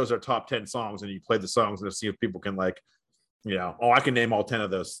then it shows our top 10 songs and you play the songs and to see if people can like, I can name all 10 of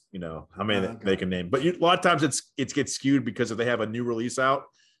those, how many they can name. But a lot of times it gets skewed because if they have a new release out,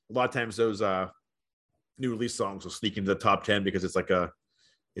 a lot of times those new release songs will sneak into the top 10 because it's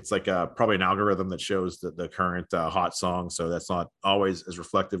like probably an algorithm that shows the current hot song. So that's not always as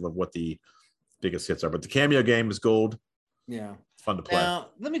reflective of what the biggest hits are. But the Cameo game is gold. Yeah. It's fun to play. Now,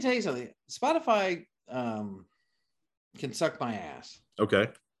 let me tell you something. Spotify can suck my ass. Okay.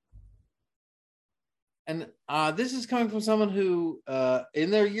 And this is coming from someone who,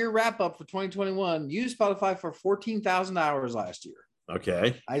 in their year wrap up for 2021, used Spotify for 14,000 hours last year.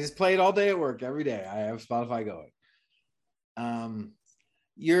 Okay. I just play it all day at work. Every day I have Spotify going.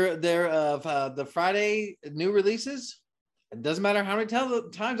 You're there of the Friday new releases. It doesn't matter how many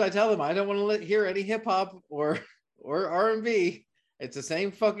times I tell them I don't want to hear any hip hop or R&B. It's the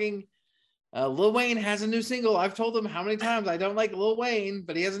same fucking. Lil Wayne has a new single. I've told them how many times I don't like Lil Wayne,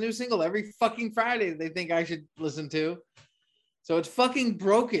 but he has a new single every fucking Friday that they think I should listen to. So it's fucking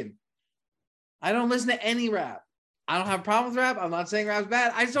broken. I don't listen to any rap. I don't have a problem with rap. I'm not saying rap's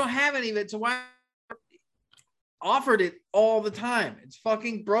bad. I just don't have any of it. So why offered it all the time? It's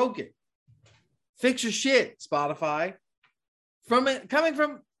fucking broken. Fix your shit, Spotify. From it coming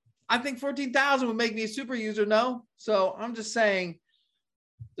from, I think 14,000 would make me a super user. No, so I'm just saying,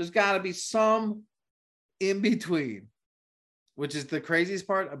 there's got to be some in between. Which is the craziest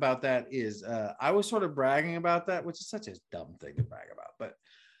part about that is I was sort of bragging about that, which is such a dumb thing to brag about. But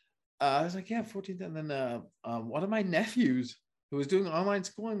I was like, yeah, 14. And then one of my nephews who was doing online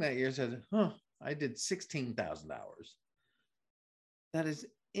schooling that year said, I did 16,000 hours. That is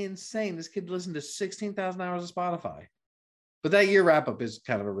insane. This kid listened to 16,000 hours of Spotify. But that year wrap up is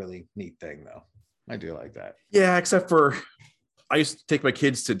kind of a really neat thing, though. I do like that. Yeah, except for I used to take my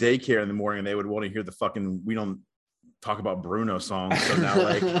kids to daycare in the morning and they would want to hear the fucking We Don't Talk About Bruno songs. So now,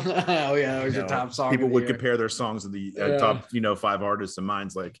 like, oh yeah, that was your top song. People would compare their songs to the top, 5 artists, and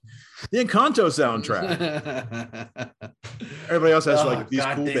mine's like the Encanto soundtrack. Everybody else has like these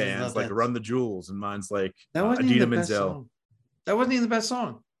cool bands, like Run the Jewels, and mine's like Idina Menzel. That wasn't even the best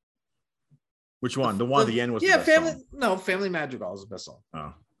song. Which one? The one at the end was the best Family. song. No, Family Madrigal is the best song.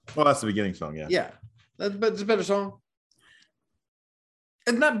 Oh, well, that's the beginning song. Yeah, but it's a better song.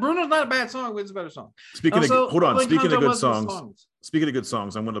 It's not Bruno's not a bad song, but it's a better song. Speaking of good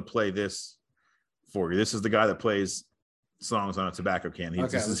songs, I'm going to play this for you. This is the guy that plays songs on a tobacco can.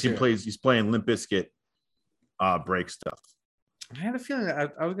 He's playing Limp Bizkit, Break Stuff. I had a feeling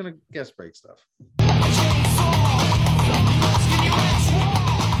that I was going to guess Break Stuff.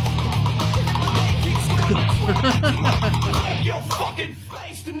 Your fucking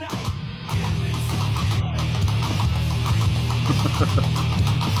face tonight.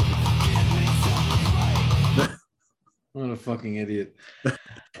 What a fucking idiot.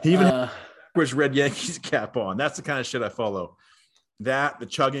 He even wears Red Yankees cap on. That's the kind of shit I follow. That, the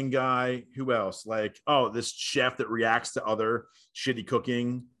chugging guy, who else? Like, this chef that reacts to other shitty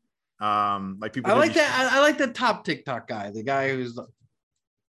cooking. Like people. I like that. I like the top TikTok guy, the guy who's,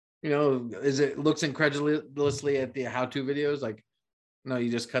 looks incredulously at the how-to videos. Like, no,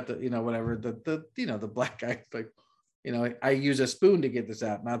 you just cut the, whatever the black guy, like, I use a spoon to get this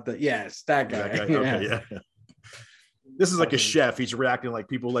out, not the that guy. Okay, yeah. This is like a chef. He's reacting like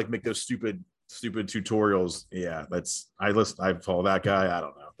people like make those stupid tutorials. Yeah, I follow that guy. I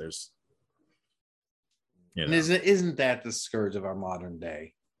don't know. There's, and isn't that the scourge of our modern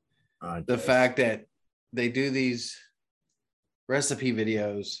day? The fact that they do these recipe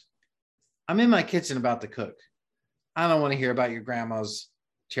videos. I'm in my kitchen about to cook. I don't want to hear about your grandma's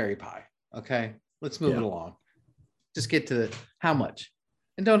cherry pie. Okay, let's move it along. Just get to how much,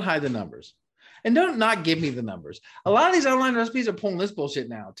 and don't hide the numbers, and don't not give me the numbers. A lot of these online recipes are pulling this bullshit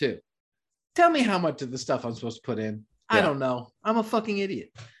now too. Tell me how much of the stuff I'm supposed to put in. I don't know. I'm a fucking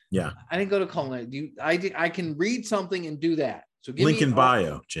idiot. Yeah, I didn't go to culinary. I can read something and do that. So give link in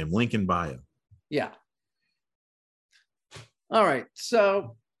bio, Jim. Link in bio. Yeah. All right.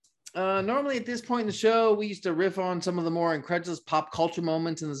 So normally at this point in the show, we used to riff on some of the more incredulous pop culture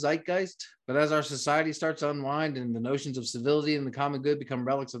moments in the zeitgeist. But as our society starts to unwind and the notions of civility and the common good become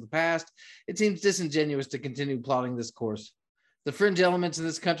relics of the past, it seems disingenuous to continue plotting this course. The fringe elements in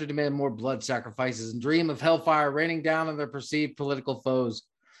this country demand more blood sacrifices and dream of hellfire raining down on their perceived political foes.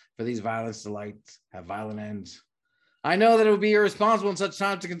 For these violence delights have violent ends. I know that it would be irresponsible in such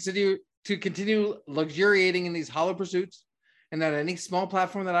times to continue luxuriating in these hollow pursuits, and that any small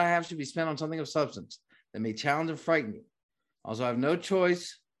platform that I have should be spent on something of substance that may challenge and frighten you. Also, I have no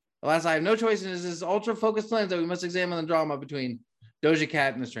choice. Alas, I have no choice, and it is this ultra-focused lens that we must examine the drama between Doja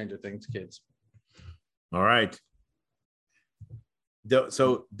Cat and the Stranger Things kids. All right.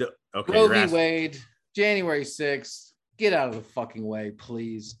 Okay. Roe v. Wade, January 6th. Get out of the fucking way,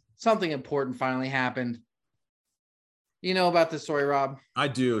 please. Something important finally happened. You know about this story, Rob? I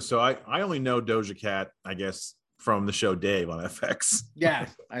do. So I only know Doja Cat, I guess, from the show Dave on FX. Yeah,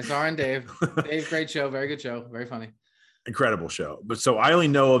 I saw her on Dave. Dave, great show. Very good show. Very funny. Incredible show. But so I only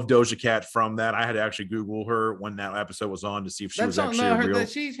know of Doja Cat from that. I had to actually Google her when that episode was on to see if she was actually real.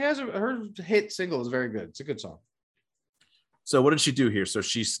 She has her hit single is very good. It's a good song. So what did she do here? So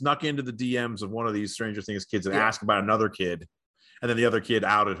she snuck into the DMs of one of these Stranger Things kids and asked about another kid. And then the other kid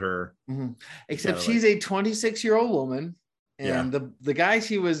outed her. Mm-hmm. Except she's a 26-year-old woman. And the guy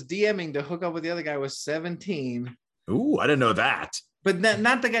she was DMing to hook up with the other guy was 17. Ooh, I didn't know that. But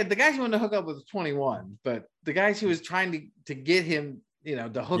not the guy. The guy she wanted to hook up with was 21. But the guy she was trying to get him,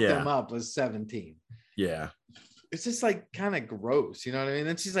 to hook them up was 17. Yeah. It's just like kind of gross. You know what I mean?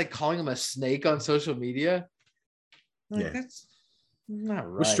 Then she's like calling him a snake on social media. Like, that's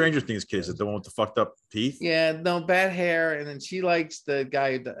not right. With Stranger Things kids, the one with the fucked up teeth? Yeah, no, bad hair. And then she likes the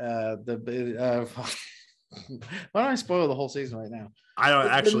guy, Why don't I spoil the whole season right now? I don't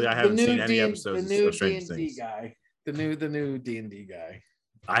actually. I haven't seen any episodes The new of Stranger D&D Things. guy. The new D&D guy.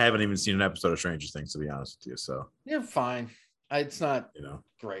 I haven't even seen an episode of Stranger Things, to be honest with you. So You're fine. It's not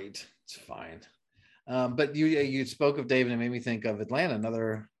great. It's fine. But you spoke of David and it made me think of Atlanta,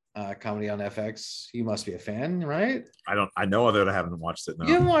 another comedy on FX. You must be a fan, right? I know that I haven't watched it. No.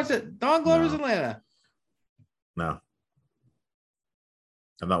 You haven't watched it. Don Glover's No. Atlanta. No.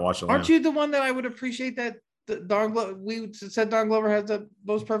 I'm not watching Atlanta. Aren't you the one that I would appreciate that Don Glover? We said Don Glover has the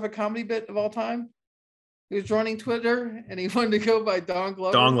most perfect comedy bit of all time. He was joining Twitter and he wanted to go by Don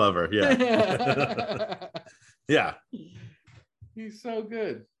Glover. Don Glover, yeah. Yeah. He's so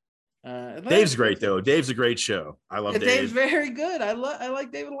good. Dave's great though. Dave's a great show. I love Dave. Dave's very good. I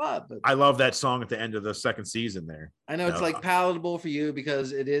like Dave a lot. But I love that song at the end of the second season there. I know it's like palatable for you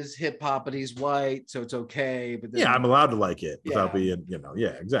because it is hip hop, but he's white, so it's okay. But then, yeah, I'm allowed to like it without being, yeah,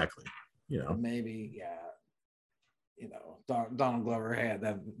 exactly. Maybe, Donald Glover had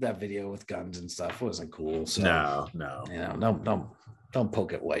that video with guns and stuff. It wasn't cool. So no. Don't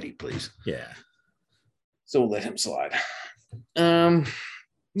poke at Whitey, please. Yeah. So we'll let him slide.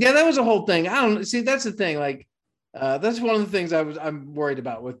 Yeah, that was a whole thing. I don't see. That's the thing. Like, that's one of the things I'm worried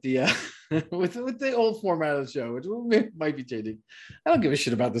about with the with the old format of the show, which might be changing. I don't give a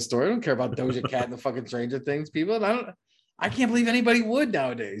shit about the story. I don't care about Doja Cat and the fucking Stranger Things people. And I can't believe anybody would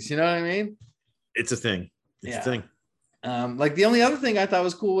nowadays. You know what I mean? It's a thing. It's a thing. Like the only other thing I thought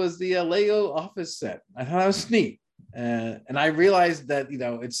was cool was the Lego office set. I thought that was neat. And I realized that,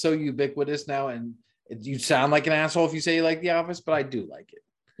 it's so ubiquitous now and you sound like an asshole if you say you like The Office, but I do like it.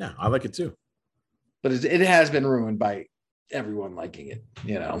 Yeah, I like it too. But it has been ruined by everyone liking it,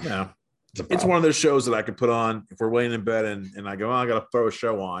 Yeah. It's one of those shows that I could put on if we're laying in bed and I go, I got to throw a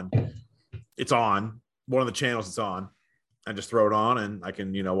show on. It's on. One of the channels it's on. I just throw it on and I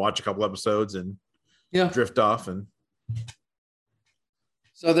can, watch a couple episodes and drift off. And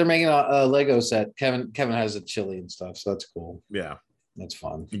so they're making a Lego set. Kevin has a chili and stuff, so that's cool. Yeah. That's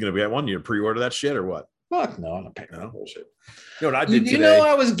fun. You gonna be at one? You pre-order that shit or what? Fuck no, I'm not paying that bullshit. You know what I did today? You know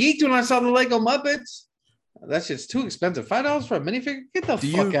I was geeked when I saw the Lego Muppets. That shit's too expensive. $5 for a minifigure? Get the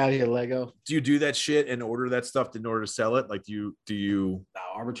fuck out of here, Lego. Do you do that shit and order that stuff in order to sell it? Like do you No,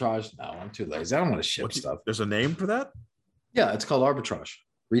 arbitrage? No, I'm too lazy. I don't want to ship stuff. There's a name for that? Yeah, it's called arbitrage.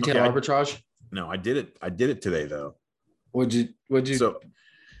 Retail arbitrage. No, I did it today though. Would you So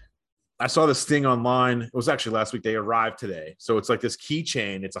I saw this thing online. It was actually last week. They arrived today. So it's like this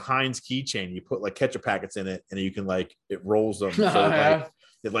keychain. It's a Heinz keychain. You put like ketchup packets in it and you can it rolls them. So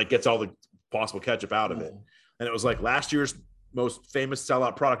it gets all the possible ketchup out of it. And it was like last year's most famous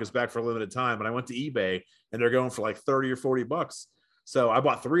sellout product is back for a limited time. And I went to eBay and they're going for like 30 or 40 bucks. So I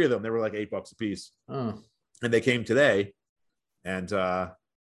bought 3 of them. They were like $8 a piece. Oh. And they came today and I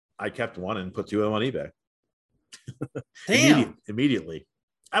kept one and put 2 of them on eBay. Damn. Immediately.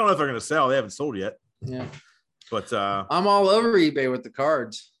 I don't know if they're going to sell. They haven't sold yet. Yeah. But I'm all over eBay with the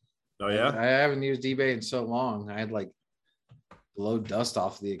cards. Oh, yeah? I haven't used eBay in so long. I had blow dust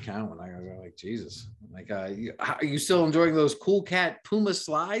off the account when I go like, Jesus. Are you still enjoying those Cool Cat Puma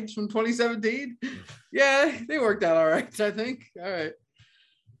slides from 2017? Yeah, they worked out all right, I think. All right.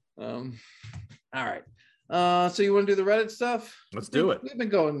 All right. So you want to do the Reddit stuff? Let's do it. We've been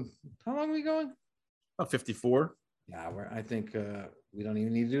going. How long are we going? About 54. Yeah, I think we don't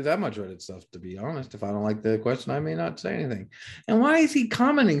even need to do that much Reddit stuff, to be honest. If I don't like the question, I may not say anything. And why is he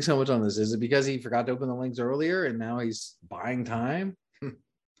commenting so much on this? Is it because he forgot to open the links earlier and now he's buying time?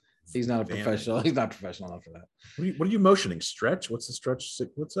 He's not a professional. He's not professional enough for that. What are you motioning? Stretch? What's the stretch?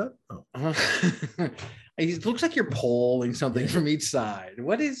 What's that? Oh. It looks like you're pulling something from each side.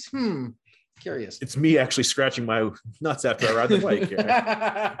 What is? Curious. It's me actually scratching my nuts after I ride the bike.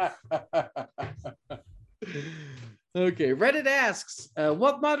 Okay, Reddit asks,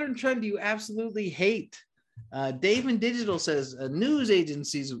 what modern trend do you absolutely hate? Dave in Digital says, news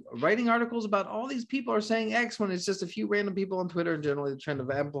agencies writing articles about all these people are saying X when it's just a few random people on Twitter and generally the trend of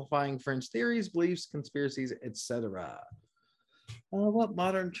amplifying fringe theories, beliefs, conspiracies, etc. What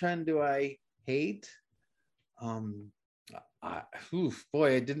modern trend do I hate? I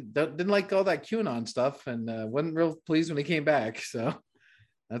didn't like all that QAnon stuff and wasn't real pleased when he came back. So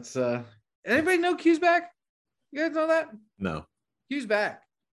that's anybody know Q's back? You guys know that? No. Q's back.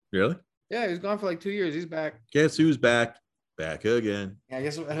 Really? Yeah, he was gone for like 2 years. He's back. Guess who's back? Back again. Yeah, I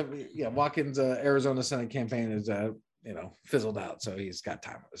guess Watkins' Arizona Senate campaign is fizzled out, so he's got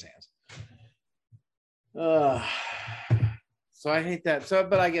time on his hands. So I hate that. So,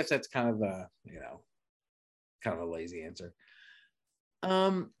 but I guess that's kind of kind of a lazy answer.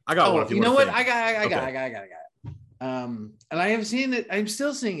 I got one. If you know what? I got it. And I have seen it. I'm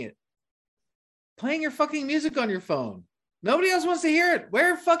still seeing it. playing your fucking music on your phone. Nobody else wants to hear it.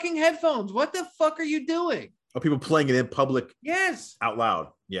 Wear fucking headphones. What the fuck are you doing? Oh, people playing it in public Yes. out loud.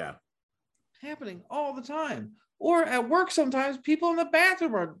 Yeah. Happening all the time. Or at work sometimes people in the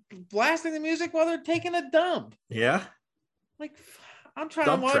bathroom are blasting the music while they're taking a dump. Yeah. Like I'm trying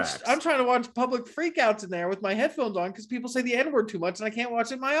Dump to watch tracks. I'm trying to watch public freakouts in there with my headphones on because people say the N-word too much and I can't watch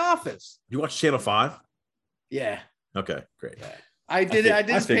it in my office. You watch Channel 5? Yeah. Okay, great. Yeah. I did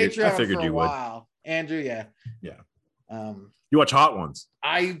figured Patreon you for a would. while. Andrew, yeah. Yeah. Um, You watch Hot Ones?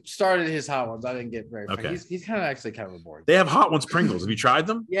 I started his Hot Ones. I didn't get very far. Okay. He's kind of boring. They have Hot Ones Pringles. Have you tried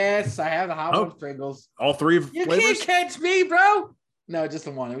them? Yes, I have the Hot Oh. Ones Pringles. All three of You flavors? can't catch me, bro. No, just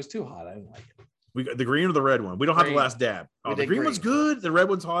the one. It was too hot. I didn't like it. We got the green or the red one. We don't have the Green. last dab. We Oh, the did green one's green. good. The red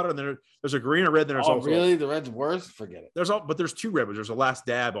one's hotter, and there's a green or red. Then there's Oh, also really? The red's worse? Forget it. there's two red ones. There's a last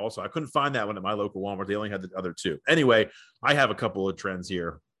dab also. I couldn't find that one at my local Walmart. They only had the other two. Anyway, I have a couple of trends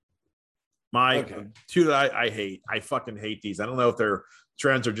here. My Okay. two that I hate. I fucking hate these. I don't know if they're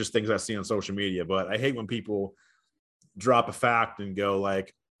trends or just things I see on social media, but I hate when people drop a fact and go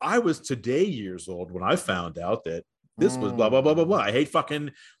like, I was today years old when I found out that this was blah, blah, blah, blah, blah. I hate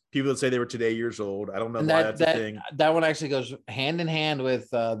fucking people that say they were today years old. I don't know And why that's a thing. that one actually goes hand in hand with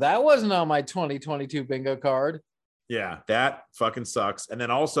that wasn't on my 2022 bingo card. Yeah, that fucking sucks. And then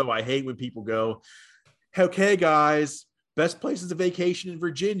also, I hate when people go, okay, guys, best places to vacation in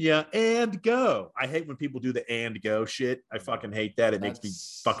Virginia and go. I hate when people do the and go shit. I fucking hate that. It makes me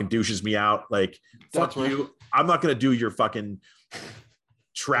fucking douches me out. Like, fuck That's where- you. I'm not going to do your fucking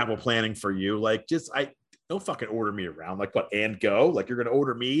travel planning for you. Like, don't fucking order me around. Like, what, and go? Like, you're going to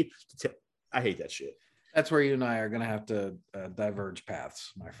order me? I hate that shit. That's where you and I are going to have to diverge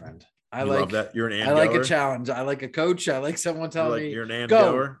paths, my friend. I You like love that. You're an and I like goer? a challenge. I like a coach. I like someone telling me You're an and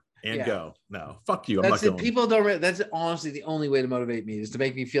go. goer and Yeah. go. No, fuck you. I'm That's not it. going. People don't. That's honestly the only way to motivate me is to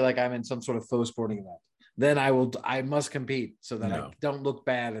make me feel like I'm in some sort of faux sporting event. Then I must compete so that I No. don't look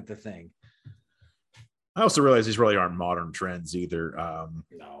bad at the thing. I also realize these really aren't modern trends either.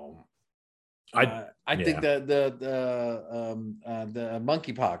 No, I think the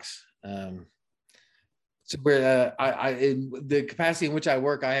monkeypox. So where in the capacity in which I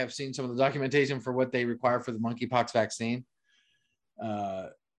work, I have seen some of the documentation for what they require for the monkeypox vaccine.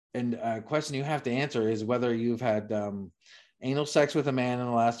 And a question you have to answer is whether you've had anal sex with a man in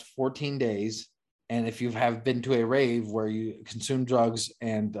the last 14 days, and if you have been to a rave where you consumed drugs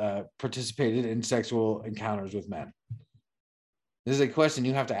and participated in sexual encounters with men. This is a question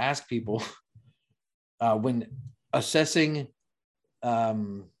you have to ask people when assessing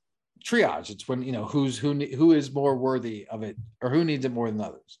triage. It's when who is more worthy of it or who needs it more than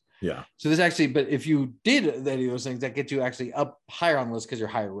others. Yeah. So this actually, but if you did any of those things, that get you actually up higher on the list because you're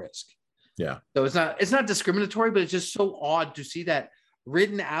higher risk. Yeah. So it's not discriminatory, but it's just so odd to see that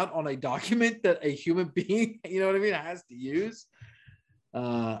written out on a document that a human being, you know what I mean, has to use.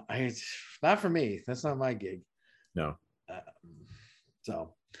 Not for me. That's not my gig. No.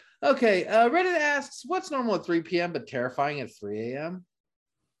 So, okay. Reddit asks, what's normal at 3 p.m. but terrifying at 3 a.m.?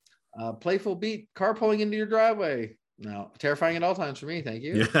 Playful beat, car pulling into your driveway. No, terrifying at all times for me. Thank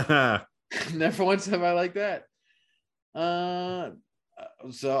you. Yeah. Never once have I like that.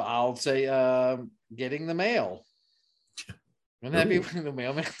 So I'll say getting the mail. Wouldn't that be when the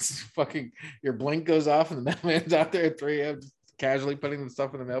mailman's fucking your blink goes off and the mailman's out there at 3 a.m. just casually putting the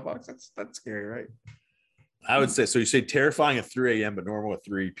stuff in the mailbox? That's scary, right? I would say so. You say terrifying at 3 a.m., but normal at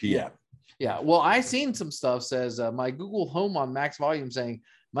 3 p.m. Yeah. Well, I seen some stuff says my Google Home on max volume saying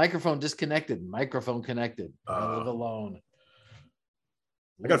microphone disconnected, microphone connected. I live alone.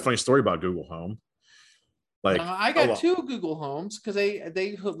 I got a funny story about Google Home. Like I got two Google Homes because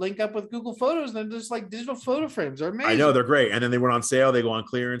they link up with Google Photos and they're just like digital photo frames. They're amazing. I know they're great, and then they went on sale. They go on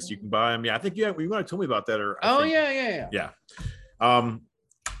clearance. You can buy them. Yeah, I think you might have told me about that. Yeah.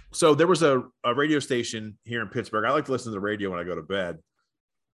 So there was a radio station here in Pittsburgh. I like to listen to the radio when I go to bed.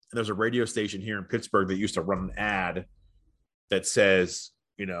 And there's a radio station here in Pittsburgh that used to run an ad that says,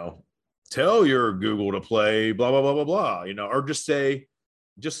 tell your Google to play blah blah blah blah blah. Or just say.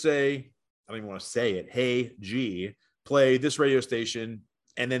 I don't even want to say it. Hey, G, play this radio station.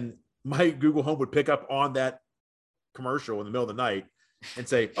 And then my Google Home would pick up on that commercial in the middle of the night and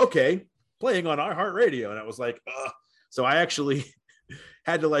say, okay, playing on iHeartRadio. And I was like, ugh. So I actually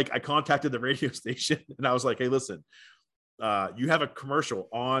had to I contacted the radio station and I was like, hey, listen, you have a commercial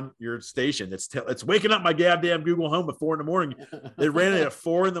on your station. It's waking up my goddamn Google Home at 4 a.m. They ran it at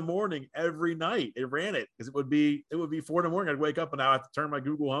 4 a.m. every night. It ran it because it would be 4 a.m. I'd wake up and I have to turn my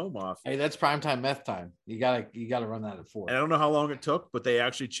Google Home off. Hey, that's primetime meth time. You gotta run that at 4. And I don't know how long it took, but they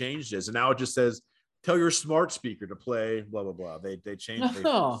actually changed this. And now it just says, tell your smart speaker to play blah, blah, blah. They changed it.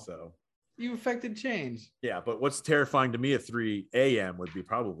 So You affected change. Yeah, but what's terrifying to me at 3 a.m. would be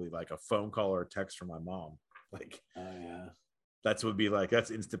probably like a phone call or a text from my mom. Like, Oh yeah. that's would be like, that's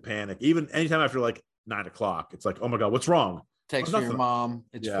instant panic. Even anytime after like 9 o'clock, it's like, oh my God, what's wrong? Text Oh, from your nothing. mom.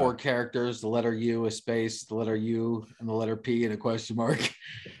 It's Yeah. 4 characters, the letter U, a space, the letter U, and the letter P, and a question mark.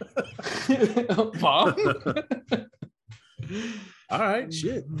 Mom? All right,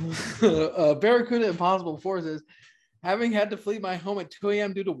 shit. Barracuda Impossible 4 says, having had to flee my home at 2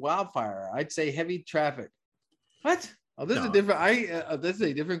 a.m. due to wildfire, I'd say heavy traffic. What? Oh, this is a No. different. This is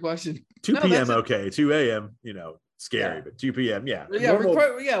a different question. 2 No, p.m. that's a- Okay. 2 a.m. Scary, Yeah. but 2 p.m. Yeah. Yeah, Normal-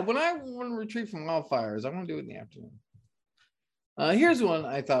 when I want to retreat from wildfires, I want to do it in the afternoon. Here's one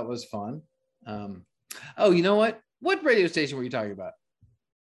I thought was fun. Oh, you know what? What radio station were you talking about?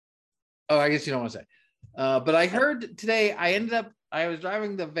 Oh, I guess you don't want to say. But I heard today. I was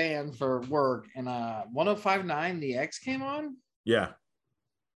driving the van for work, and 105.9 The X came on. Yeah.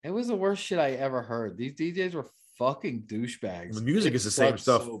 It was the worst shit I ever heard. These DJs were fucking douchebags. The music It is the same sucked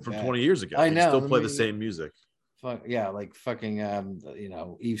stuff so from bad. 20 years ago. I They know. still The play the music- same music. Fuck yeah, like fucking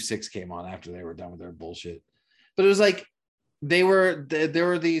Eve 6 came on after they were done with their bullshit. But it was like there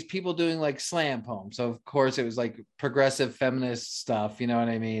were these people doing like slam poems. So of course it was like progressive feminist stuff, you know what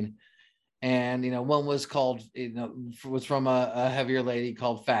I mean? And one was called, was from a heavier lady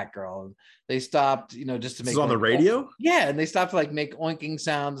called Fat Girl. And they stopped, just to This make is on the like, radio? yeah, and they stopped to like make oinking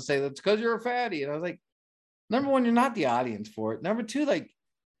sounds to say that's because you're a fatty. And I was like, number one, you're not the audience for it. Number two, like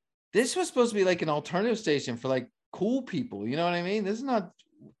this was supposed to be like an alternative station for like cool people. You know what I mean? This is not,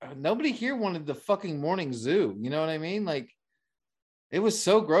 nobody here wanted the fucking morning zoo. You know what I mean? Like it was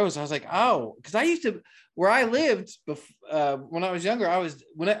so gross. I was like, oh, because I used to, where I lived when I was younger,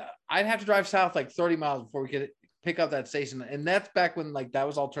 I'd have to drive south like 30 miles before we could pick up that station. And that's back when like that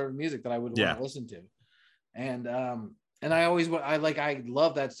was alternative music that I would want to listen to. And I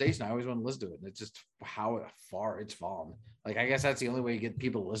love that station. I always want to listen to it. And it's just how far it's fallen. Like, I guess that's the only way you get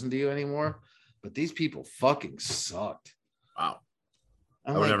people to listen to you anymore. But these people fucking sucked. Wow.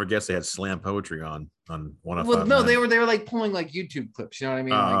 I'm I would like, never guess they had slam poetry on 105. well, no, they were like pulling like YouTube clips. You know what I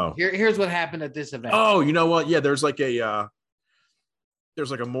mean? Oh. Like, here's what happened at this event. Oh, you know what? Yeah, there's like a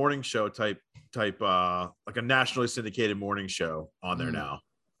morning show type like a nationally syndicated morning show on there now.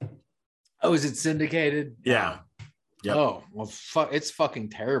 Oh, is it syndicated? Yeah. Yep. Oh, well, it's fucking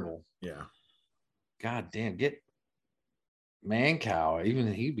terrible. Yeah. God damn, get Mancow.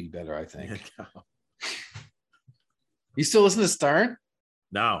 Even he'd be better, I think. You still listen to Stern?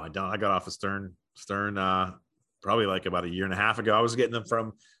 No, I don't. I got off of Stern probably like about a year and a half ago. I was getting them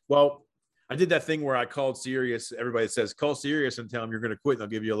from, well, I did that thing where I called Sirius. Everybody says, call Sirius and tell them you're going to quit and they'll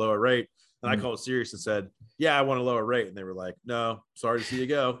give you a lower rate. And I called Sirius and said, yeah, I want a lower rate. And they were like, no, sorry to see you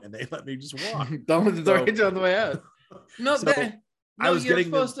go. And they let me just walk. Don't let the door hit you on the way out. No, So, I was you're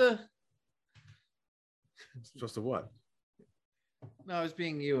getting supposed to. Supposed to what? No, it's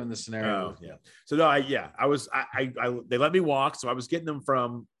being you in the scenario. Oh, yeah. So no, I they let me walk. So I was getting them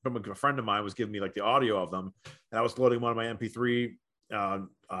from a friend of mine was giving me like the audio of them, and I was loading them on my MP3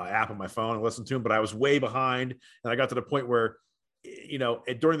 app on my phone and listening to them. But I was way behind, and I got to the point where,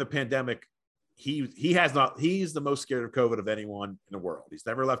 during the pandemic, he's the most scared of COVID of anyone in the world. He's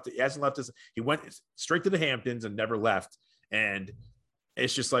never left. He hasn't left us. He went straight to the Hamptons and never left. And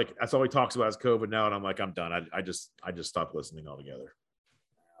it's just like, that's all he talks about is COVID now. And I'm like, I'm done. I just stopped listening altogether.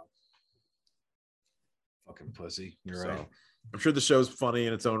 Fucking pussy. You're So, right. I'm sure the show's funny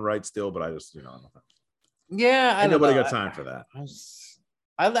in its own right still, but I just, Yeah, I don't nobody know. got time for that.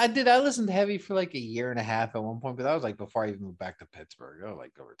 I listened to Heavy for like a year and a half at one point, but that was like before I even moved back to Pittsburgh. Oh,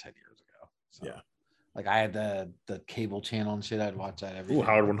 like over 10 years ago. So, Yeah. Like I had the cable channel and shit. I'd watch that every Ooh, day.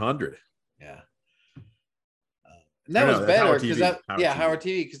 Howard 100. Yeah. And that I know, was that's better Howard because TV. Howard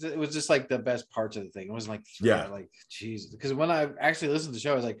TV, because it was just like the best parts of the thing. It was like, Yeah. like Jesus. Because when I actually listened to the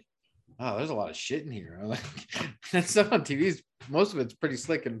show, I was like, oh, there's a lot of shit in here. I'm like, that stuff on TV is, most of it's pretty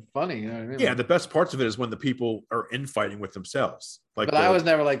slick and funny. You know what I mean? Yeah, the best parts of it is when the people are infighting with themselves. Like, But I was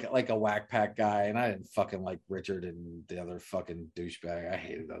never like a whack pack guy, and I didn't fucking like Richard and the other fucking douchebag. I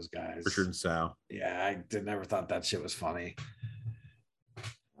hated those guys. Richard and Sal. Yeah, never thought that shit was funny.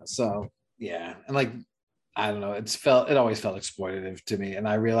 So yeah, and like I don't know, it always felt exploitative to me, and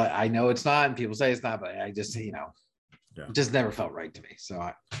I realize I know it's not, and people say it's not, but I just it just never felt right to me. So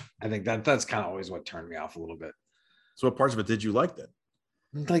I think that's kind of always what turned me off a little bit. So what parts of it did you like then?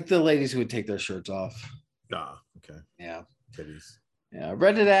 Like the ladies who would take their shirts off. Ah, okay. Yeah. Titties. Yeah.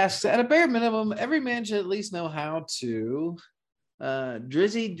 Reddit asks, at a bare minimum, every man should at least know how to.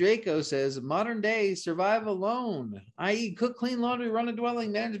 Drizzy Draco says, modern day survive alone, i.e. cook, clean laundry, run a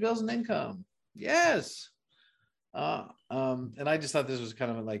dwelling, manage bills and income. Yes. And I just thought this was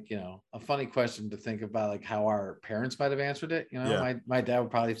kind of like, you know, a funny question to think about, like how our parents might have answered it. You know, Yeah. my dad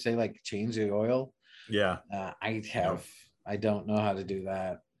would probably say like change the oil. Yeah. I don't know how to do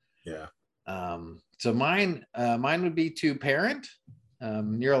that. Yeah. So mine would be to parent.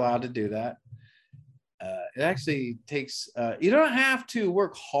 You're allowed to do that. It actually takes, you don't have to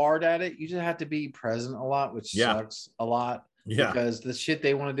work hard at it. You just have to be present a lot, which sucks a lot. Yeah. Because the shit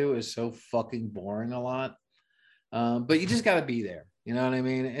they want to do is so fucking boring a lot. But you just got to be there. You know what I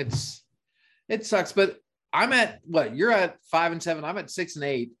mean? It sucks. But I'm at what? You're at 5 and 7. I'm at 6 and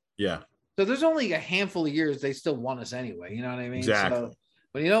 8. Yeah. So there's only a handful of years they still want us anyway. You know what I mean? Exactly. So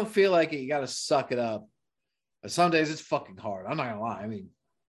when you don't feel like it, you got to suck it up. But some days it's fucking hard. I'm not gonna lie. I mean,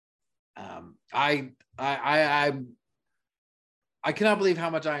 I cannot believe how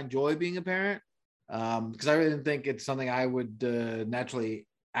much I enjoy being a parent. Because I really didn't think it's something I would naturally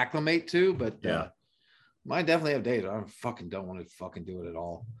acclimate to. But I definitely have days I fucking don't want to fucking do it at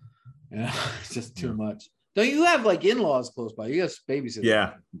all. You know, it's just too much. Don't you have like in-laws close by? You have babysitters.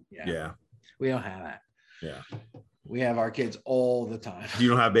 Yeah. We don't have that. Yeah. We have our kids all the time. You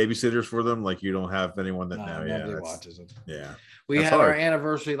don't have babysitters for them? Like you don't have anyone that nobody watches them. Yeah. We That's had our hard.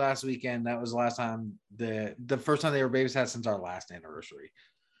 anniversary last weekend. That was the last time the first time they were babysat since our last anniversary.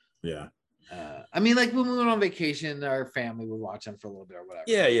 Yeah. I mean, like when we went on vacation, our family would watch them for a little bit or whatever.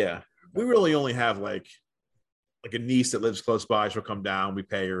 Yeah. We really only have like a niece that lives close by. She'll come down. We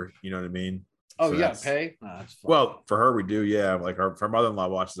pay her. You know what I mean? Oh, So you got that's- to pay? No, that's fine. Well, for her, we do. Yeah. Like our mother-in-law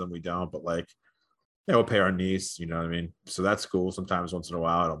watches them. We don't. But like, yeah, we'll pay our niece. You know what I mean? So that's cool. Sometimes once in a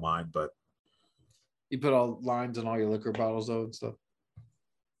while, I don't mind. But you put all lines on all your liquor bottles though and stuff.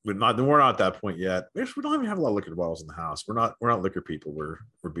 we're not at that point yet. We don't even have a lot of liquor bottles in the house. We're not liquor people. We're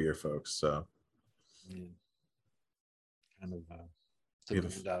beer folks. So Yeah. Kind of We took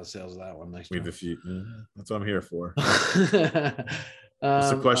have the wind out of sales of that one. Nice. we have a few. That's what I'm here for. What's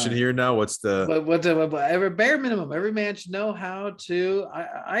What's the question here now? What's the every bare minimum, every man should know how to.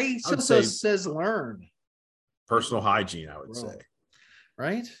 I would so say- says learn, personal hygiene? I would Bro. say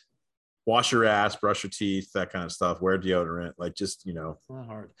right? wash your ass, brush your teeth, that kind of stuff. Wear deodorant, like just It's not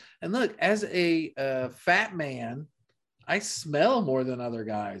hard. And look, as a fat man, I smell more than other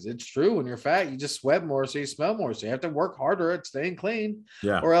guys. It's true. When you're fat, you just sweat more, so you smell more. So you have to work harder at staying clean,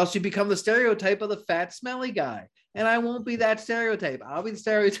 yeah. or else you become the stereotype of the fat, smelly guy. And I won't be that stereotype. I'll be the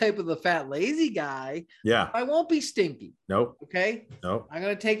stereotype of the fat, lazy guy. Yeah. I won't be stinky. Nope. Okay. Nope. I'm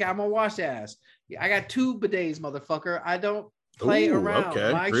gonna wash ass. I got 2 bidets, motherfucker. I don't play Ooh, around.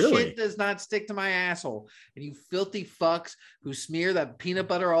 okay, My really? shit does not stick to my asshole. And you filthy fucks who smear that peanut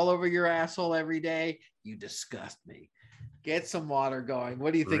butter all over your asshole every day, you disgust me. Get some water going.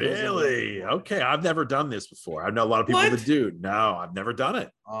 What do you think? Really? Okay. I've never done this before. I know a lot of people What? that do. No, I've never done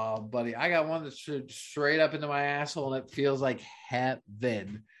it. Oh, buddy, I got one that's straight up into my asshole, and it feels like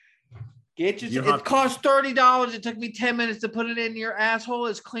heaven. Get your. You don't It have to- cost $30. It took me 10 minutes to put it in your asshole.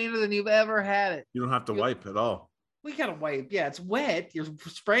 It's cleaner than you've ever had it. You don't have to wipe at all. We gotta wipe. Yeah, it's wet. You're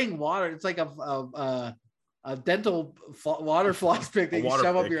spraying water. It's like a dental water floss pick that you water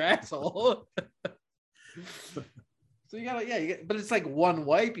shove up pick. your asshole. So you gotta, but it's like one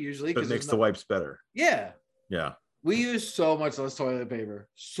wipe usually. But it makes the wipes better. Yeah, Yeah. we use so much less toilet paper.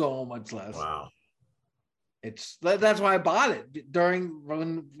 So much less. Wow. That's why I bought it during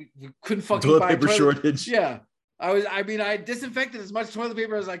when we couldn't fucking Toilet buy paper shortage. Yeah. I disinfected as much toilet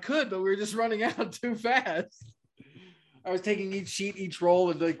paper as I could, but we were just running out too fast. I was taking each sheet, each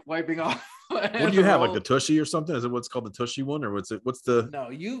roll, and like wiping off. What do you have? Like the Tushy or something? Is it what's called the Tushy one, or what's the? No,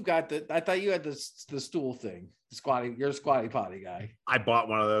 you've got the. I thought you had the stool thing. The squatty. You're a squatty potty guy. I bought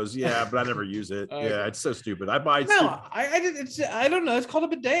one of those. Yeah, but I never use it. Okay. Yeah, it's so stupid. I buy. No, I did. I don't know. It's called a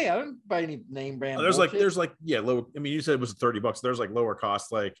bidet. I don't buy any name brand. There's bullshit. like low. I mean, you said it was $30. There's like lower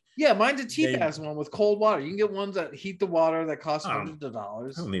cost. Like Yeah, mine's a cheap Name- ass one with cold water. You can get ones that heat the water that cost I don't- hundreds of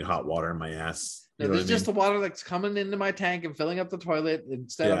dollars. I don't need hot water in my ass. No, You know this is what I just the water that's coming into my tank and filling up the toilet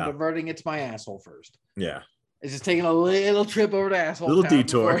instead Yeah. of diverting it to my asshole first. mean? Yeah. It's just taking a little trip over to asshole. Little town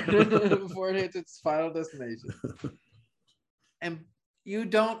detour. before it hits its final destination. And you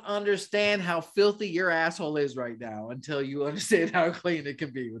don't understand how filthy your asshole is right now until you understand how clean it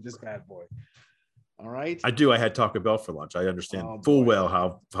can be with this bad boy. All right. I do. I had Taco Bell for lunch. I understand Oh, full boy. well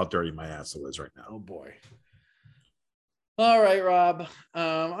how dirty my asshole is right now. Oh boy. All right, Rob.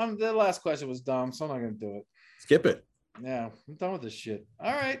 The last question was dumb, so I'm not gonna do it. Skip it. Yeah, I'm done with this shit.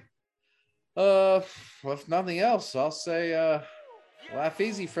 All right. If nothing else, I'll say laugh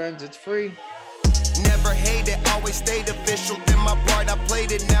easy, friends. It's free. Never hated, always stayed official. Did my part, I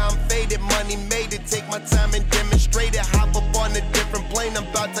played it. Now I'm faded, money made it. Take my time and demonstrate it. Hop up on a different plane, I'm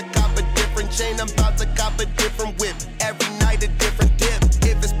about to cop a different different chain, I'm about to cop a different whip. Every night a different dip.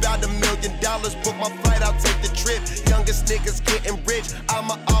 If it's about $1 million, book my flight, I'll take the trip. Youngest niggas getting rich,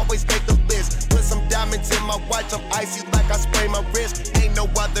 I'ma always make the list. Put some diamonds in my watch, I'm icy like I spray my wrist. Ain't no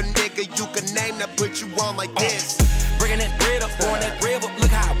other nigga you can name that put you on like this. Bringing that bread up, pouring that bread up,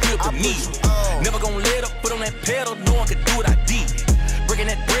 look how I whipped the meat. Never gon' let up, put on that pedal, no one can do what I did. Bringing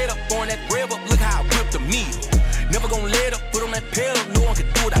that bread up, pouring that bread up, look how I whipped the meat. Never gon' let up, put on that pedal, no one can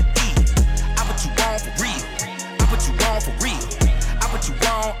do what I did. I put you on for real, I put you on for real. I put you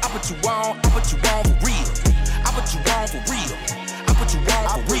on, I put you on, I put you on for real. I put you on for real, I put you on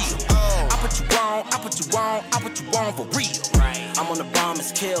for real. I put you on, I put you on, I put you on for real. I'm on the bomb,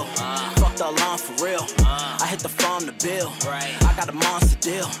 it's kill. Fuck the alarm for real. I hit the farm to bill. I got a monster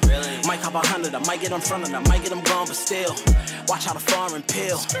deal. Might cop 100, I might get in front of them, I might get them gone, but still. Watch how the foreign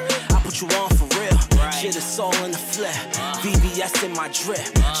peel. I put you on for real. Shit is soul in the flip. VVS in my drip.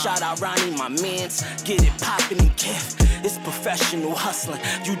 Shout out Ronnie, my mans. Get it poppin' and kiff. It's professional hustling.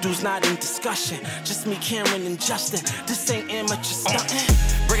 You dudes not in discussion. Just me, Cameron, and Justin. This ain't amateur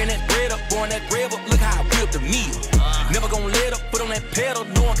stuntin'. Bringing that bread up, pouring that bread up, look how I whipped the meal. Never gon' let up, put on that pedal,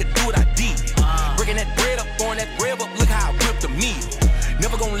 no one can do what I did. Bringing that bread up, pouring that bread up, look how I whipped the meal.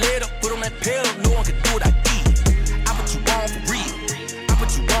 Never gon' let up, put on that pedal, no one can do what I did. I put you on for real, I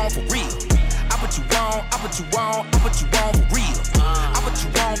put you on for real. I put you on, I put you on, I put you on for real. I put you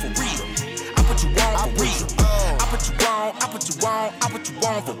on for real, I put you on for real. I put you on, I put you on, I put you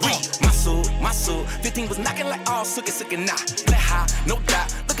on for real. My soul, 15 was knocking like all sucker now. Play high, no doubt.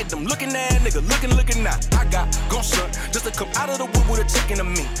 Look at them looking at nigga, looking now. I got gon' shut just to come out of the wood with a chicken to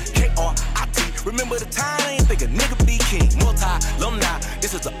me. KRIT, remember the time I ain't think a nigga be king. Multi-alumni,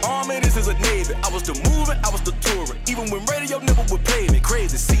 this is the army, this is a navy. I was the moving, I was the touring. Even when radio never would play me.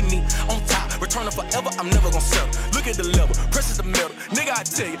 Crazy, see me on top, returning forever, I'm never gon' settle. Look at the level, presses the metal. Nigga, I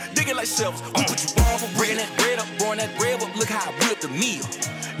tell you, dig it like shelves. I'll put you on for bringing that bread up, pouring that bread up. Look how I whipped the meal.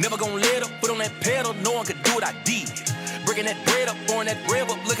 Never gon' let up, put on that pedal, no one can do what I did. Bringing that bread up, pouring that bread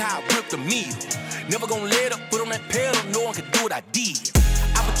up, look how I whipped the meal. Never gon' let up, put on that pedal, no one can do what I did.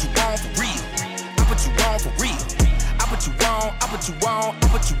 I put you on for real, I put you on for real. I put you on, I put you on, I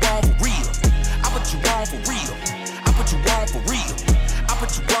put you on for real. I put you on for real, I put you on for real. I put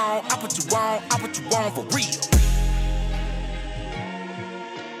you on, I put you on, I put you on for real.